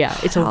 So yeah,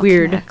 it's a All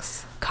weird,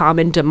 connects.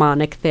 common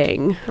demonic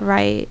thing.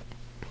 Right.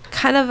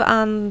 Kind of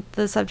on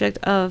the subject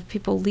of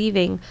people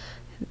leaving,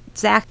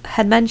 Zach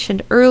had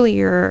mentioned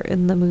earlier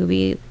in the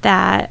movie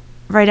that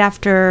right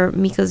after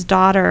Mika's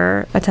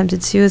daughter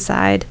attempted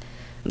suicide,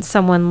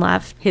 someone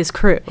left. His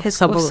crew,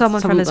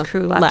 Someone from his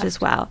crew left as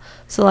well.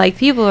 So, like,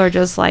 people are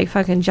just, like,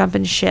 fucking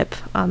jumping ship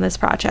on this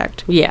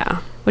project. Yeah,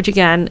 Which,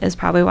 again, is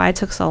probably why it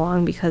took so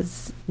long,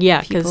 because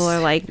yeah, people because are,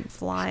 like,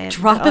 flying.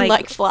 dropping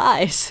like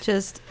flies.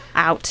 just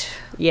out.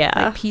 Yeah.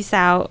 Like, peace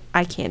out.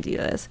 I can't do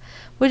this.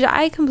 Which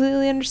I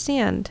completely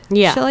understand.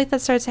 Yeah. Shit like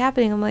that starts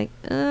happening. I'm like,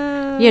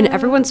 Yeah, and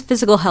everyone's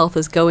physical health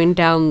is going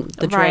down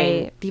the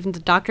drain. Right. Even the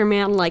doctor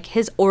man, like,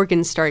 his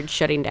organs started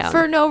shutting down.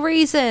 for no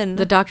reason.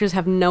 The doctors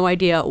have no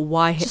idea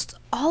why. just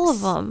all of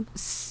them.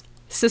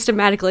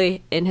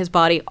 Systematically in his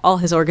body, all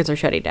his organs are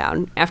shutting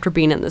down after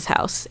being in this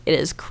house. It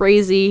is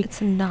crazy.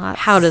 It's nuts.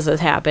 How does this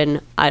happen?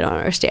 I don't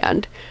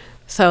understand.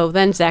 So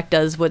then Zach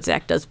does what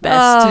Zach does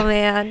best. Oh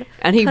man,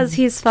 And he- because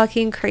he's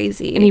fucking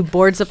crazy. And he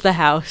boards up the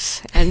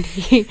house, and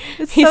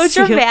It's so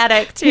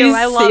dramatic, too. He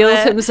I love seals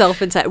it.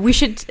 himself inside. We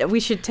should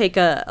take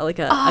a oh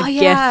GIF.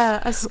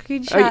 yeah, a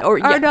screenshot. Or-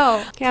 yeah.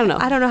 no, I don't know.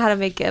 I don't know how to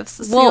make gifs,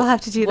 so you'll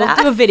have to do that.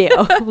 We'll do a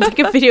video. We'll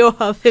take a video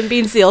of him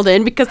being sealed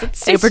in because it's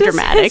super It's just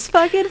dramatic. His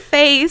fucking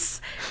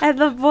face, and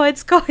the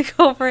voice going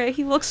over it.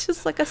 He looks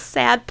just like a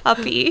sad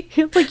puppy.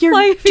 It's like you're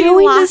Like, he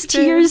doing this lost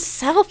to it.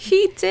 yourself.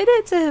 He did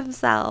it to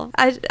himself.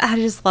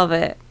 I just love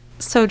it.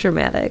 So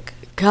dramatic.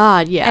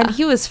 God, yeah. And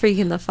he was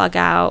freaking the fuck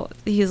out.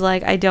 He's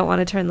like, I don't want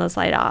to turn this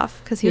light off,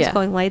 because he was Yeah.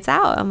 going lights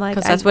out. I'm like,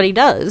 Because that's what he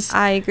does.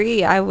 I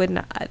agree. I would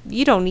not.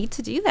 You don't need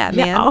to do that,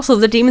 Yeah. man. Also,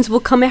 the demons will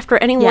come after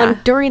anyone Yeah.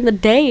 during the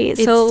day.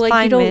 It's So like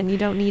fine, you don't. man. You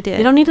don't need it.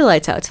 You don't need the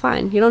lights out. It's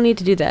fine. You don't need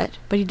to do that.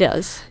 But he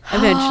does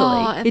eventually.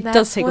 Oh, and it does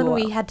that's take a when while.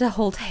 we had to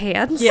hold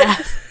hands. Yeah.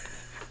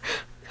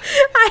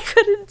 I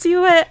couldn't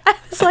do it. I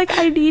was like,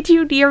 I need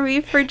you near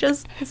me for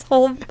just this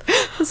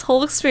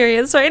whole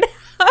experience right now.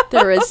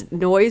 There was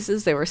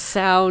noises. There were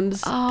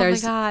sounds. Oh my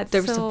There's, God,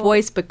 There was a so-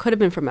 voice, but could have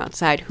been from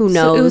outside. Who So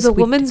knows? it was a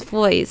We- woman's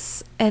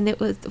voice, and it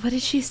was, what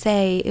did she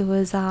say? It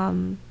was That's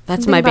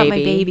something my about baby.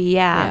 My baby,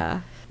 yeah.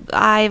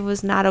 I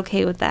was not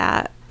okay with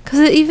that, because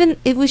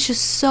it was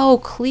just so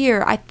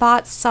clear. I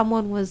thought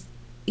someone was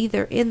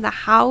either in the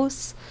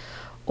house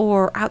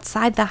or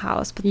outside the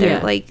house, but Yeah.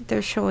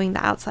 they're showing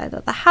the outside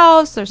of the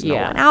house. There's no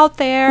Yeah. one out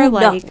there. Who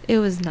kno- It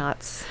was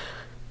nuts.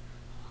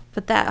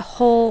 But that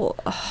whole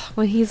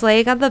when he's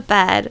laying on the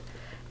bed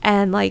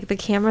and like the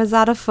camera's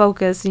out of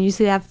focus and you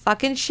see that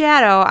fucking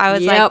shadow, I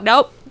was Yep. like,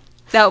 nope.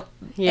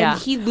 Yeah.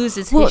 And he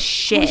loses Well, his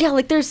shit. yeah,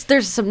 like there's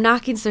some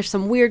knockings. There's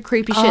some weird,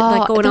 creepy shit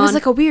like going there on. was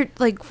like a weird,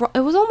 it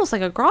was almost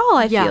like a growl.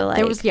 I feel like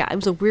there was. Yeah, it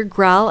was a weird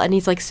growl, and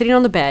he's like sitting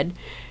on the bed,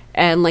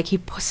 and like he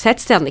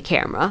sets down the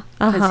camera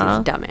because he's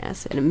Uh-huh. a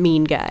dumbass and a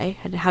mean guy.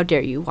 And how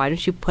dare you? Why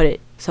don't you put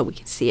it so we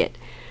can see it?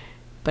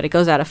 But it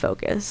goes out of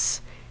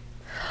focus.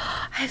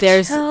 I have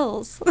there's-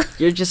 chills.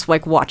 You're just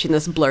like watching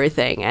this blurry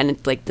thing, and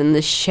it's like then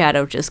this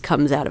shadow just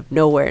comes out of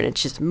nowhere, and it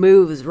just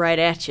moves right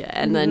at you,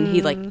 and then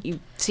he like you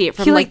see it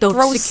from he like the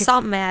throws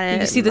something at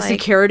it. you see the and, like,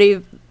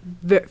 security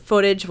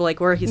footage like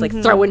where he's like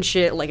throwing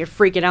shit like you're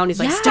freaking out and he's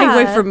like stay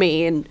away Yeah. from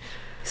me and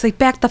He's like,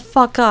 back the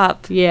fuck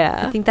up.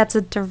 yeah I think that's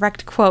a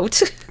direct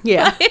quote.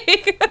 yeah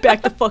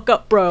back the fuck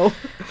up bro.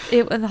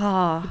 It was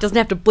oh. Doesn't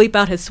have to bleep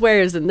out his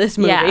swears in this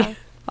movie. Yeah.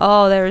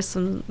 Oh, there's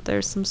some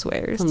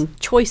swears. Some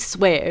choice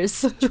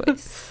swears.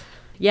 Choice.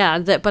 Yeah,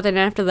 but then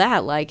after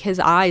that, like his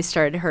eyes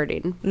started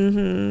hurting,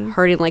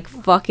 hurting like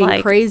fucking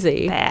Like,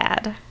 crazy.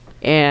 Bad.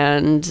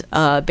 And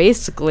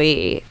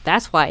basically,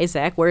 that's why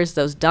Zach wears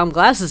those dumb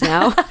glasses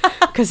now,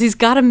 because he's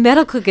got a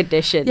medical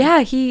condition.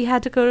 Yeah, he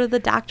had to go to the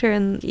doctor,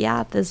 and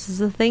yeah, this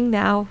is a thing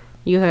now.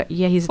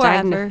 He's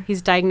Forever.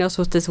 he's diagnosed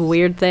with this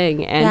weird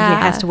thing, and Yeah.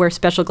 he has to wear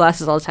special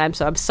glasses all the time.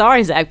 So I'm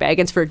sorry, Zak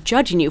Bagans, for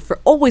judging you for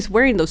always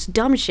wearing those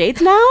dumb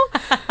shades now.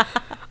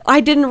 I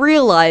didn't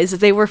realize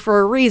that they were for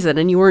a reason,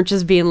 and you weren't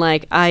just being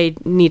like, I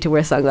need to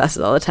wear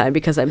sunglasses all the time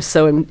because I'm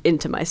so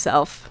into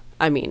myself.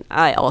 I mean,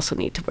 I also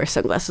need to wear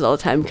sunglasses all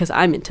the time because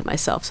I'm into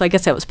myself. So I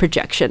guess that was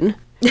projection.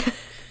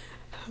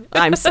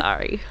 I'm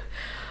sorry.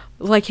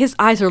 Like, his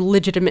eyes are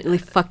legitimately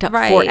fucked up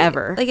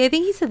forever. Like, I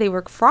think he said they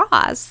were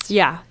crossed.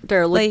 Yeah,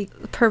 they're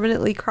Like,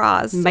 permanently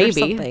crossed Maybe. or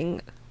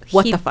something.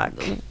 What the fuck?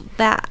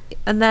 That,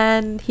 and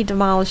then he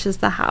demolishes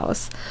the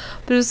house.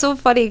 But it was so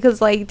funny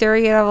because, like,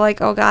 during it, I'm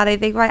like, oh god, I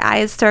think my eye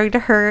is starting to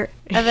hurt.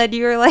 And then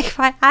you were like,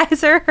 my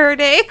eyes are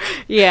hurting.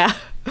 Yeah.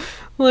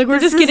 Like, we're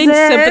This just getting is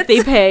it.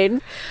 sympathy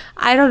pain.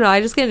 I don't know.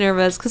 I just get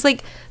nervous because,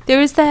 like, there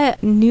was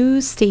that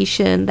news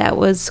station that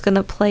was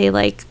gonna play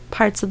like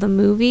parts of the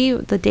movie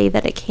the day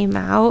that it came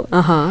out,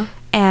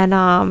 and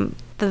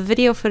the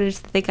video footage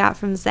that they got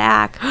from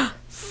Zach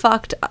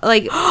fucked.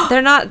 Like,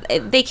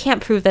 they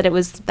can't prove that it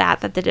was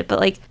that did it, but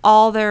like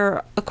all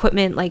their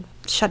equipment like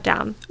shut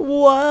down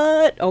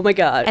What? Oh my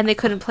god. and they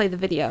couldn't play the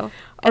video.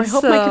 I And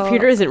hope my so-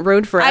 computer isn't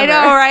ruined forever. I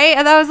know, right?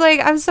 And I was like,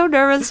 I'm so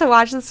nervous to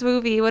watch this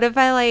movie. What if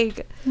I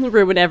like?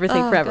 Ruin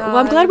everything Oh, forever. God, Well,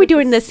 I'm glad we're because-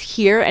 doing this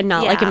here and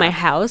not like in my Yeah.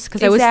 house,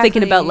 because I was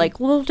thinking about Exactly. like,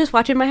 well, just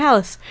watch it in my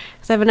house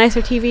because I have a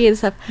nicer TV and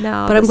stuff.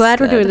 No, but I'm this glad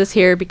is we're doing good. this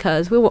here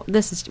because we're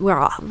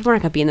not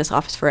gonna be in this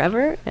office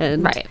forever,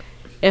 and Right.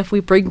 if we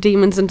bring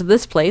demons into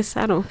this place,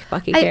 I don't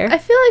fucking care. I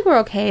feel like we're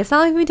okay. It's not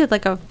like we did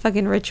like a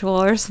fucking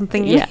ritual or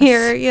something Yes. in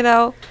here, you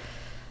know?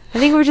 I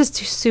think we're just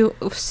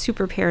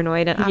super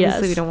paranoid, and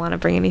obviously Yes. we don't want to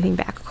bring anything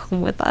back home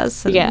with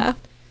us. And Yeah,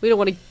 we don't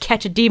want to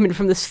catch a demon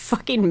from this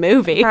fucking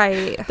movie.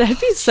 Right. That'd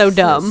be so Jesus.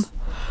 dumb.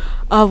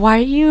 Why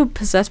are you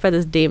possessed by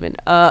this demon?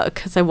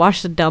 Because I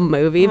watched a dumb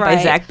movie by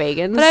Right. Zak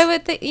Bagan. But I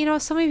would think,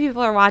 so many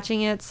people are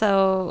watching it,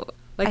 so.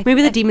 Like,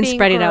 maybe the I demons think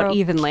spread it we're out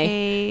evenly.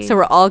 okay. So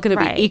we're all going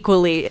to Right. be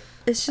equally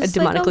It's just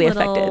demonically like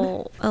affected.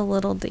 a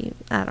little demon.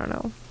 I don't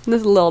know.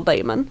 This little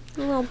demon. A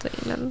little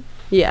demon.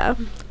 Yeah.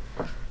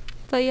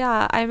 But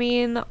yeah, I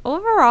mean,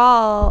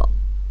 overall,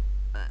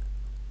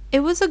 it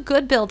was a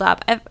good build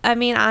up. I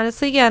mean,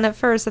 honestly, again, at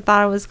first I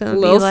thought it was going to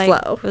be Little like,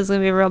 slow. it was going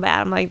to be real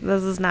bad. I'm like,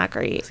 this is not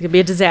great. It's going to be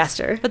a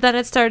disaster. But then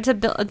it started to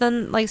build,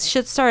 then like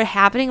shit started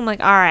happening. I'm like,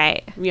 all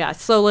right, Yeah,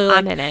 slowly, like,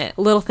 I'm in it.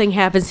 little thing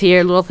happens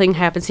here, little thing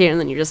happens here, and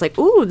then you're just like,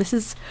 ooh, this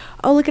is,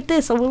 oh, look at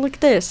this, oh, look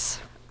at this.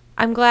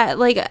 I'm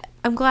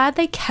glad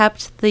they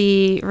kept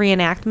the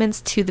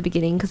reenactments to the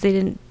beginning because they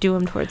didn't do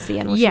them towards the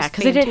end. Which Yeah, is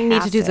because they didn't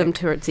need to do them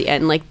fantastic. towards the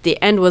end. Like,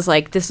 the end was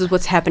like, this is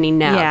what's happening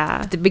now.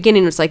 Yeah. The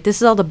beginning was like, this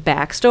is all the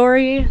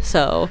backstory,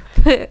 so.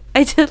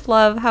 I did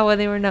love how when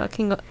they were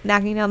knocking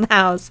down the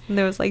house and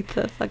there was like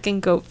the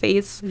fucking goat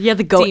face. Yeah,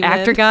 the goat demon.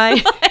 actor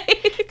guy.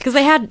 Because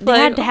they had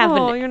to have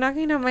oh, an, you're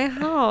knocking down my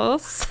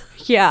house.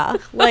 yeah,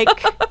 like,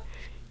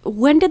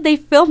 when did they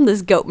film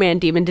this goat man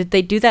demon? Did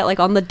they do that like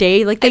on the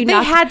day? Like They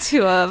knocked- had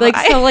to have. like,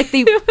 so, like,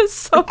 they- it was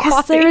so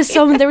Because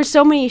funny. there were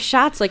so many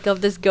shots like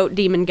of this goat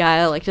demon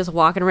guy like just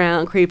walking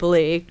around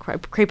creepily,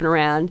 creeping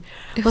around.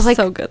 It was like,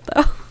 so good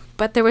though.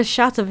 but there was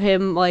shots of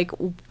him like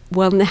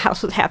when the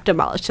house was half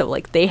demolished. So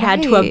like they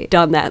had to have Right.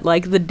 done that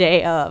like the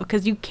day of,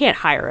 because you can't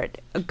hire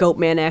a goat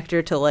man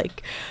actor to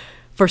like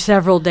for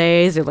several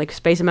days and like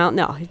space him out.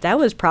 No, that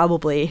was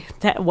probably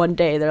that one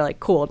day. They're like,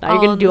 cool, now All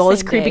you're gonna in do the all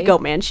this same creepy day.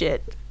 goat man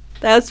shit.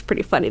 That's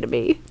pretty funny to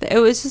me. It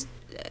was just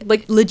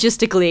Like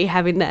logistically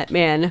having that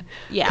man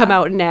Yeah. come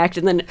out and act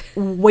and then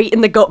wait in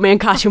the goat man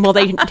costume while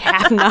they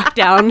half knock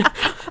down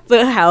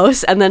the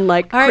house and then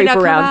like All right, creep now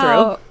come around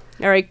out.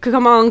 through. All right,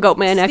 come on, goat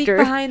man sneak actor.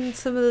 behind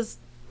some of this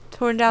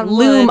torn down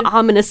Loom wood.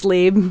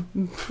 ominously.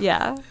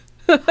 Yeah.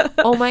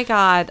 Oh my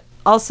god.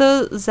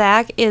 Also,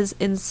 Zach is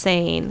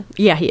insane.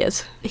 Yeah, he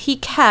is. He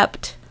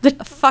kept the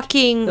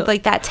fucking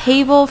like that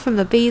table from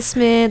the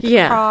basement, the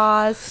Yeah.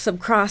 cross, Some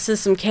crosses,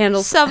 some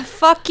candles. some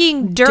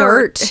fucking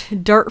dirt.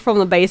 Dirt from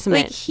the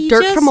basement. Like, he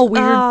Dirt from a just-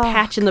 weird oh,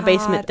 patch in the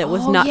basement God. that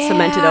was Oh, not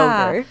cemented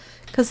yeah. over.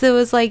 Because it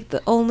was like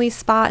the only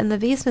spot in the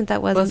basement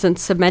that Wasn't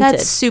cemented.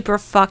 That's super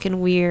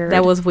fucking weird.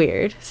 That was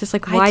weird. It's just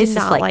like, I why did is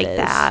this not like like this?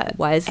 that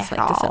Why is this at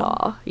like this at all.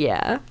 all?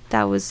 Yeah.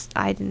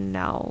 I didn't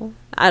know.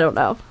 I don't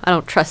know. I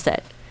don't trust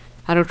it.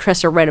 I don't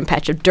trust a random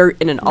patch of dirt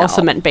in an all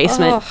cement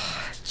basement. Ugh,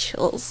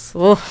 chills.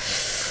 Oh,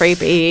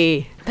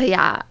 creepy. But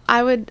yeah,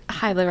 I would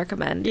highly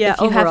recommend. Yeah,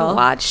 if you haven't overall,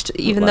 watched,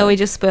 even love though we it.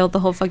 just spoiled the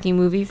whole fucking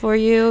movie for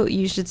you,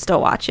 you should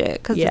still watch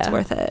it because it's Yeah.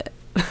 worth it.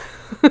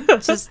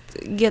 Just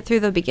get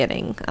through the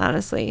beginning.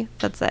 Honestly,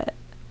 that's it.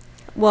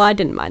 Well, I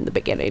didn't mind the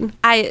beginning.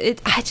 I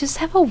just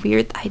have a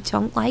weird. I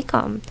don't like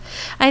them.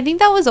 I think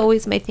that was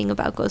always my thing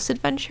about Ghost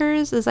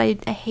Adventures is I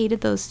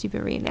hated those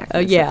stupid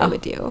reenactments yeah. that they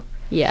would do.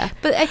 Yeah.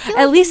 But I feel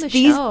At like least in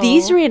the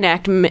these show-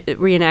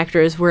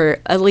 reenactors were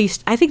at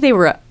least, I think they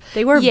were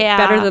Yeah.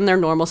 better than their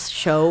normal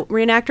show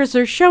reenactors.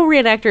 Their show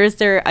reenactors,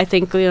 they're, I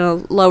think,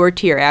 lower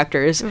tier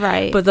actors.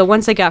 Right. But the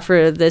ones they got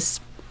for this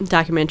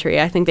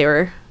documentary, I think they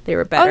were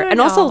better. no, And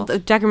also no. the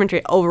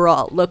documentary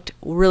overall looked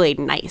really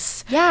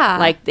nice. Yeah.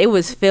 Like it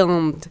was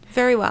filmed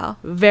very well.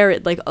 very,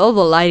 like, all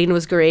the lighting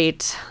was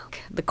great.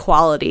 The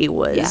quality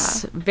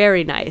was Yeah.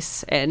 very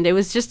nice. And it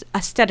was just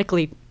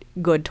aesthetically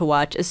good to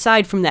watch,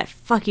 aside from that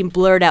fucking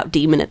blurred out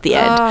demon at the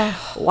end. Ugh.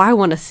 Well, I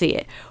want to see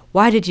it.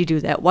 Why did you do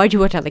that? Why'd you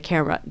put down the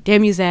camera?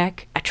 Damn you,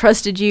 Zach. I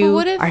trusted you. But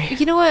what if, Are-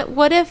 you know what?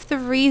 What if the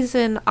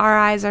reason our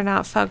eyes are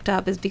not fucked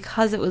up is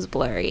because it was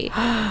blurry?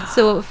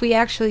 So if we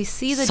actually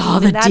see the Saw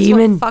demon, the that's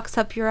demon. what fucks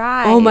up your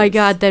eyes. Oh my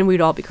god, then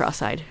we'd all be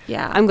cross-eyed.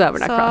 Yeah. I'm glad we're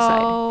not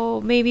cross-eyed.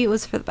 So maybe it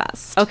was for the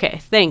best. Okay,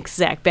 thanks,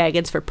 Zak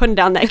Baggins, for putting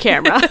down that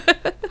camera.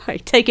 I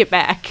take it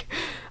back.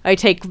 I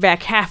take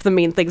back half the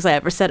mean things I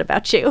ever said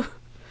about you.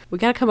 We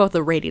gotta come up with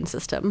a rating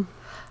system.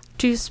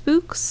 2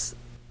 spooks?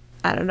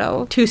 I don't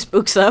know. 2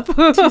 spooks up.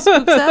 2 spooks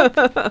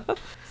up?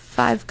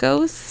 5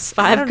 ghosts?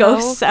 I 5 don't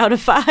ghosts out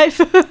of 5.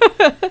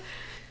 know.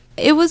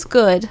 It was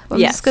good. I'm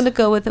Yes. just going to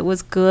go with it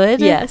was good.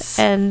 Yes.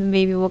 And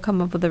maybe we'll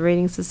come up with a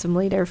rating system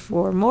later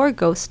for more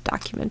ghost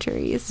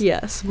documentaries.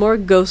 Yes, more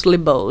ghostly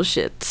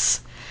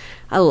bullshits.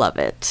 I love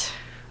it.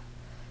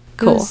 It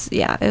Cool.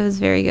 it was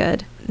very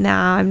good.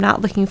 Now I'm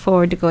not looking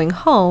forward to going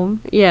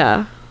home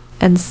Yeah.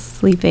 and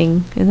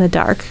sleeping in the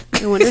dark.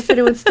 I wonder if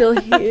anyone's still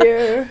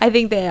here. I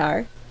think they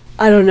are.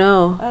 I don't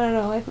know. I don't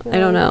know. I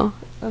don't know.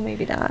 Well,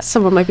 maybe not.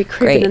 Someone might be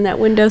creeping Great. in that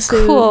window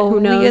soon. Cool. Who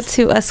knows? We get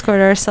to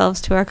escort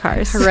ourselves to our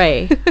cars.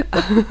 Hooray.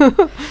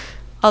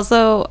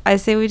 Also, I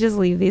say we just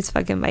leave these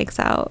fucking mics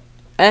out.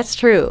 That's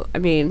true. I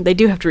mean, they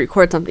do have to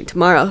record something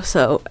tomorrow,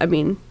 so, I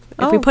mean,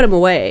 if we Oh. put them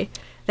away,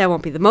 that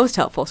won't be the most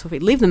helpful. So if we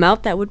leave them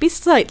out, that would be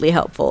slightly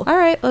helpful. All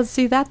right, let's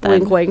do that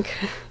then. Wink, wink.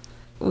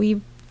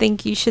 We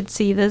think you should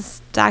see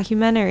this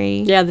documentary.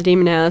 Yeah, the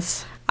Demon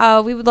House.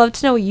 We would love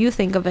to know what you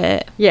think of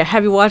it. Yeah,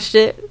 have you watched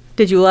it?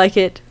 Did you like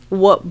it?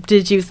 What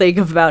did you think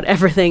about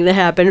everything that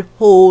happened?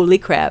 Holy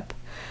crap.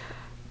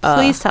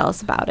 Please tell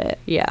us about it.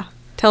 Yeah.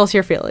 Tell us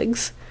your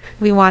feelings.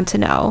 We want to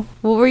know.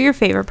 What were your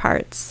favorite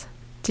parts?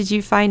 Did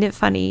you find it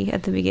funny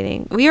at the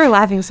beginning? We were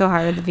laughing so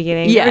hard at the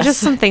beginning. There were Yes. just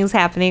some things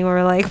happening where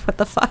we're like, what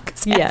the fuck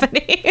is Yeah.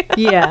 happening?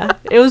 Yeah.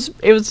 It was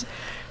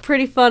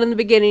pretty fun in the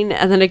beginning,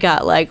 and then it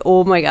got like,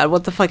 oh my god,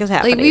 what the fuck is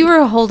happening? Like, we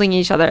were holding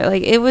each other.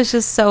 Like, it was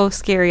just so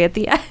scary at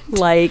the end.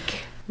 like,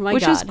 my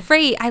Which god. was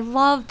great. I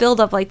love build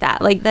up like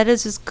that. Like, that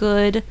is just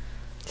good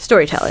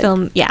Storytelling.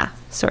 film. Yeah,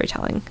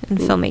 storytelling and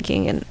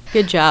filmmaking. And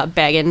Good job,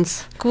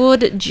 Baggins.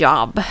 good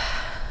job.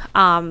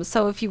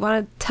 So if you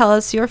want to tell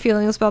us your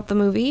feelings about the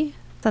movie,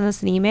 send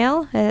us an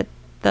email at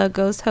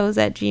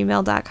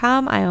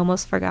theghosthose@gmail.com. I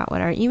almost forgot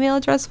what our email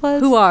address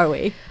was. Who are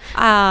we?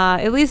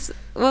 At least,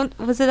 well,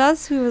 was it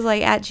us who was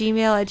like at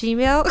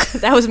gmail?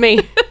 That was me.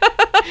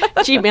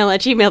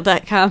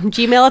 gmail@gmail.com.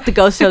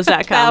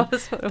 Gmail@theghosthose.com. That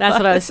was what it That's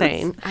what I was was.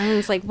 saying. I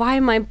was like, why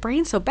am my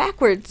brain so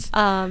backwards?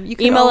 You can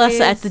Email always,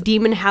 us at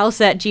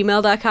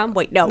thedemonhouse@gmail.com.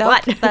 Wait, no, Nope,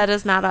 what? that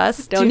is not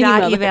us. Don't Do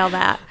not email email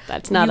that.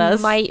 That's not you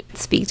us. might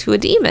speak to a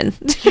demon.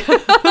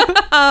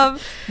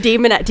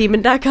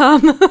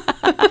 Demon@demon.com.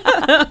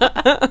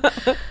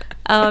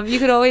 You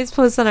could always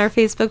post on our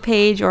Facebook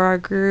page or our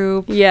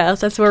group. Yeah,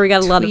 that's where we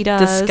got a lot of Tweet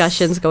us.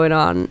 discussions going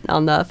on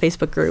the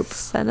Facebook group.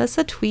 Send us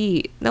a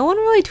tweet. No one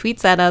really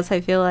tweets at us,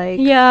 I feel like.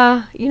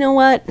 Yeah, you know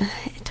what?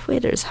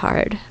 Twitter's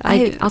hard.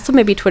 I- also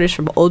maybe Twitter's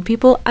from old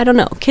people. I don't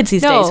know. Kids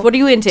these No, days. What are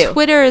you into?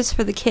 Twitter is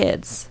for the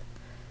kids.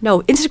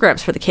 No,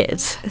 Instagram's for the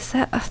kids. Is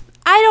that?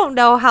 I don't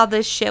know how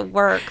this shit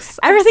works.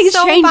 I'm Everything's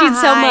so changing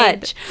so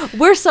behind. much.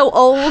 We're so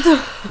old.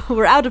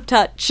 We're out of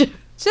touch.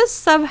 Just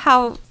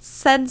somehow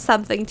send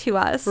something to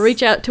us.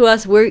 Reach out to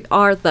us. We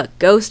are the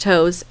Ghost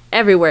Hose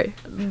everywhere.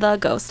 the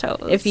Ghost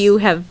Hose. If you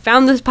have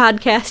found this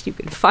podcast, you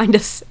can find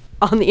us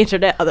on the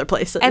internet other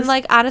places. And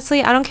like,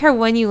 honestly, I don't care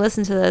when you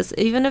listen to this,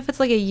 even if it's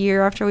like a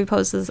year after we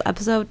post this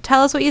episode,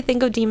 tell us what you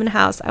think of Demon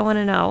House. I want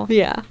to know.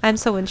 yeah. I'm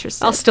so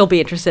interested. I'll still be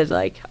interested.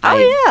 Like, oh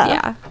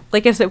yeah.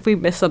 Like, as if we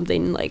missed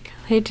something, like,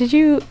 hey, what did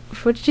you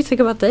think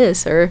about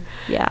this? Or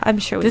Yeah, I'm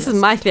sure we this is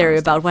missed my a ton theory of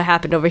stuff. about what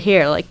happened over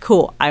here. Like,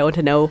 cool. I want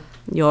to know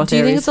your Do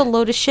you think theories. it's a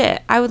load of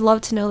shit? I would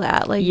love to know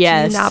that. Like, do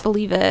Yes. you not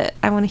believe it?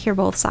 I want to hear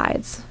both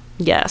sides.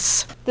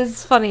 Yes. This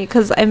is funny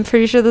because I'm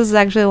pretty sure this is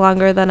actually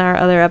longer than our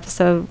other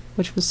episode,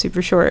 which was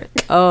super short.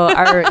 Oh,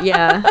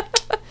 yeah.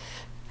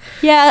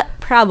 Yeah,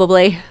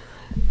 probably.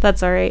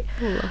 That's all right.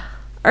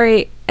 All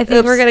right, I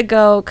think we're Oops. gonna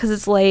go because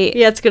it's late.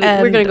 Yeah, it's gonna.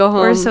 We're and gonna go home.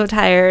 We're so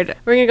tired.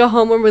 We're gonna go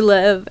home where we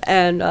live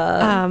and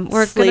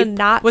We're sleep gonna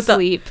not with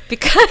sleep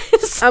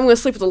because I'm gonna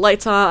sleep with the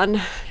lights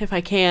on if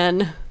I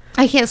can.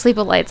 I can't sleep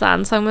with lights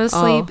on, so I'm gonna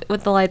sleep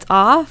with the lights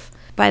off.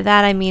 By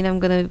that I mean I'm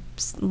gonna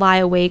lie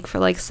awake for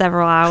like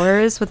several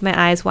hours with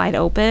my eyes wide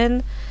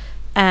open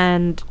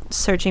and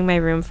searching my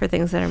room for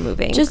things that are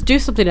moving. Just do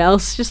something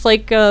else. Just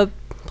like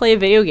play a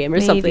video game or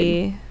something.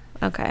 maybe.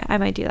 Okay, I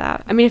might do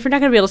that. I mean, if you're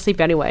not gonna be able to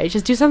sleep anyway,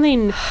 just do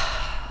something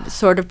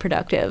sort of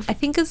productive. I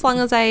think as long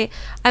as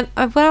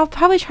what I'll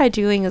probably try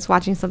doing is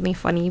watching something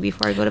funny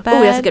before I go to bed.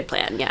 Oh, that's a good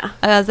plan. Yeah.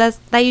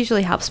 That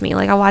usually helps me.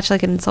 Like I'll watch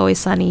like an It's Always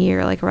Sunny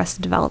or like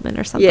Arrested Development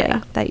or something.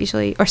 Yeah. That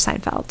usually or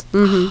Seinfeld.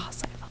 Mhm.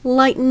 Seinfeld.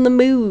 Lighten the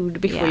mood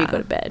before you Yeah. go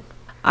to bed.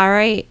 All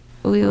right,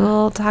 we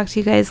will talk to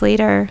you guys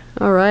later.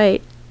 All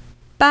right.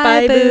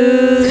 Bye, Bye,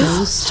 boos. boos.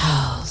 Ghost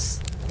House.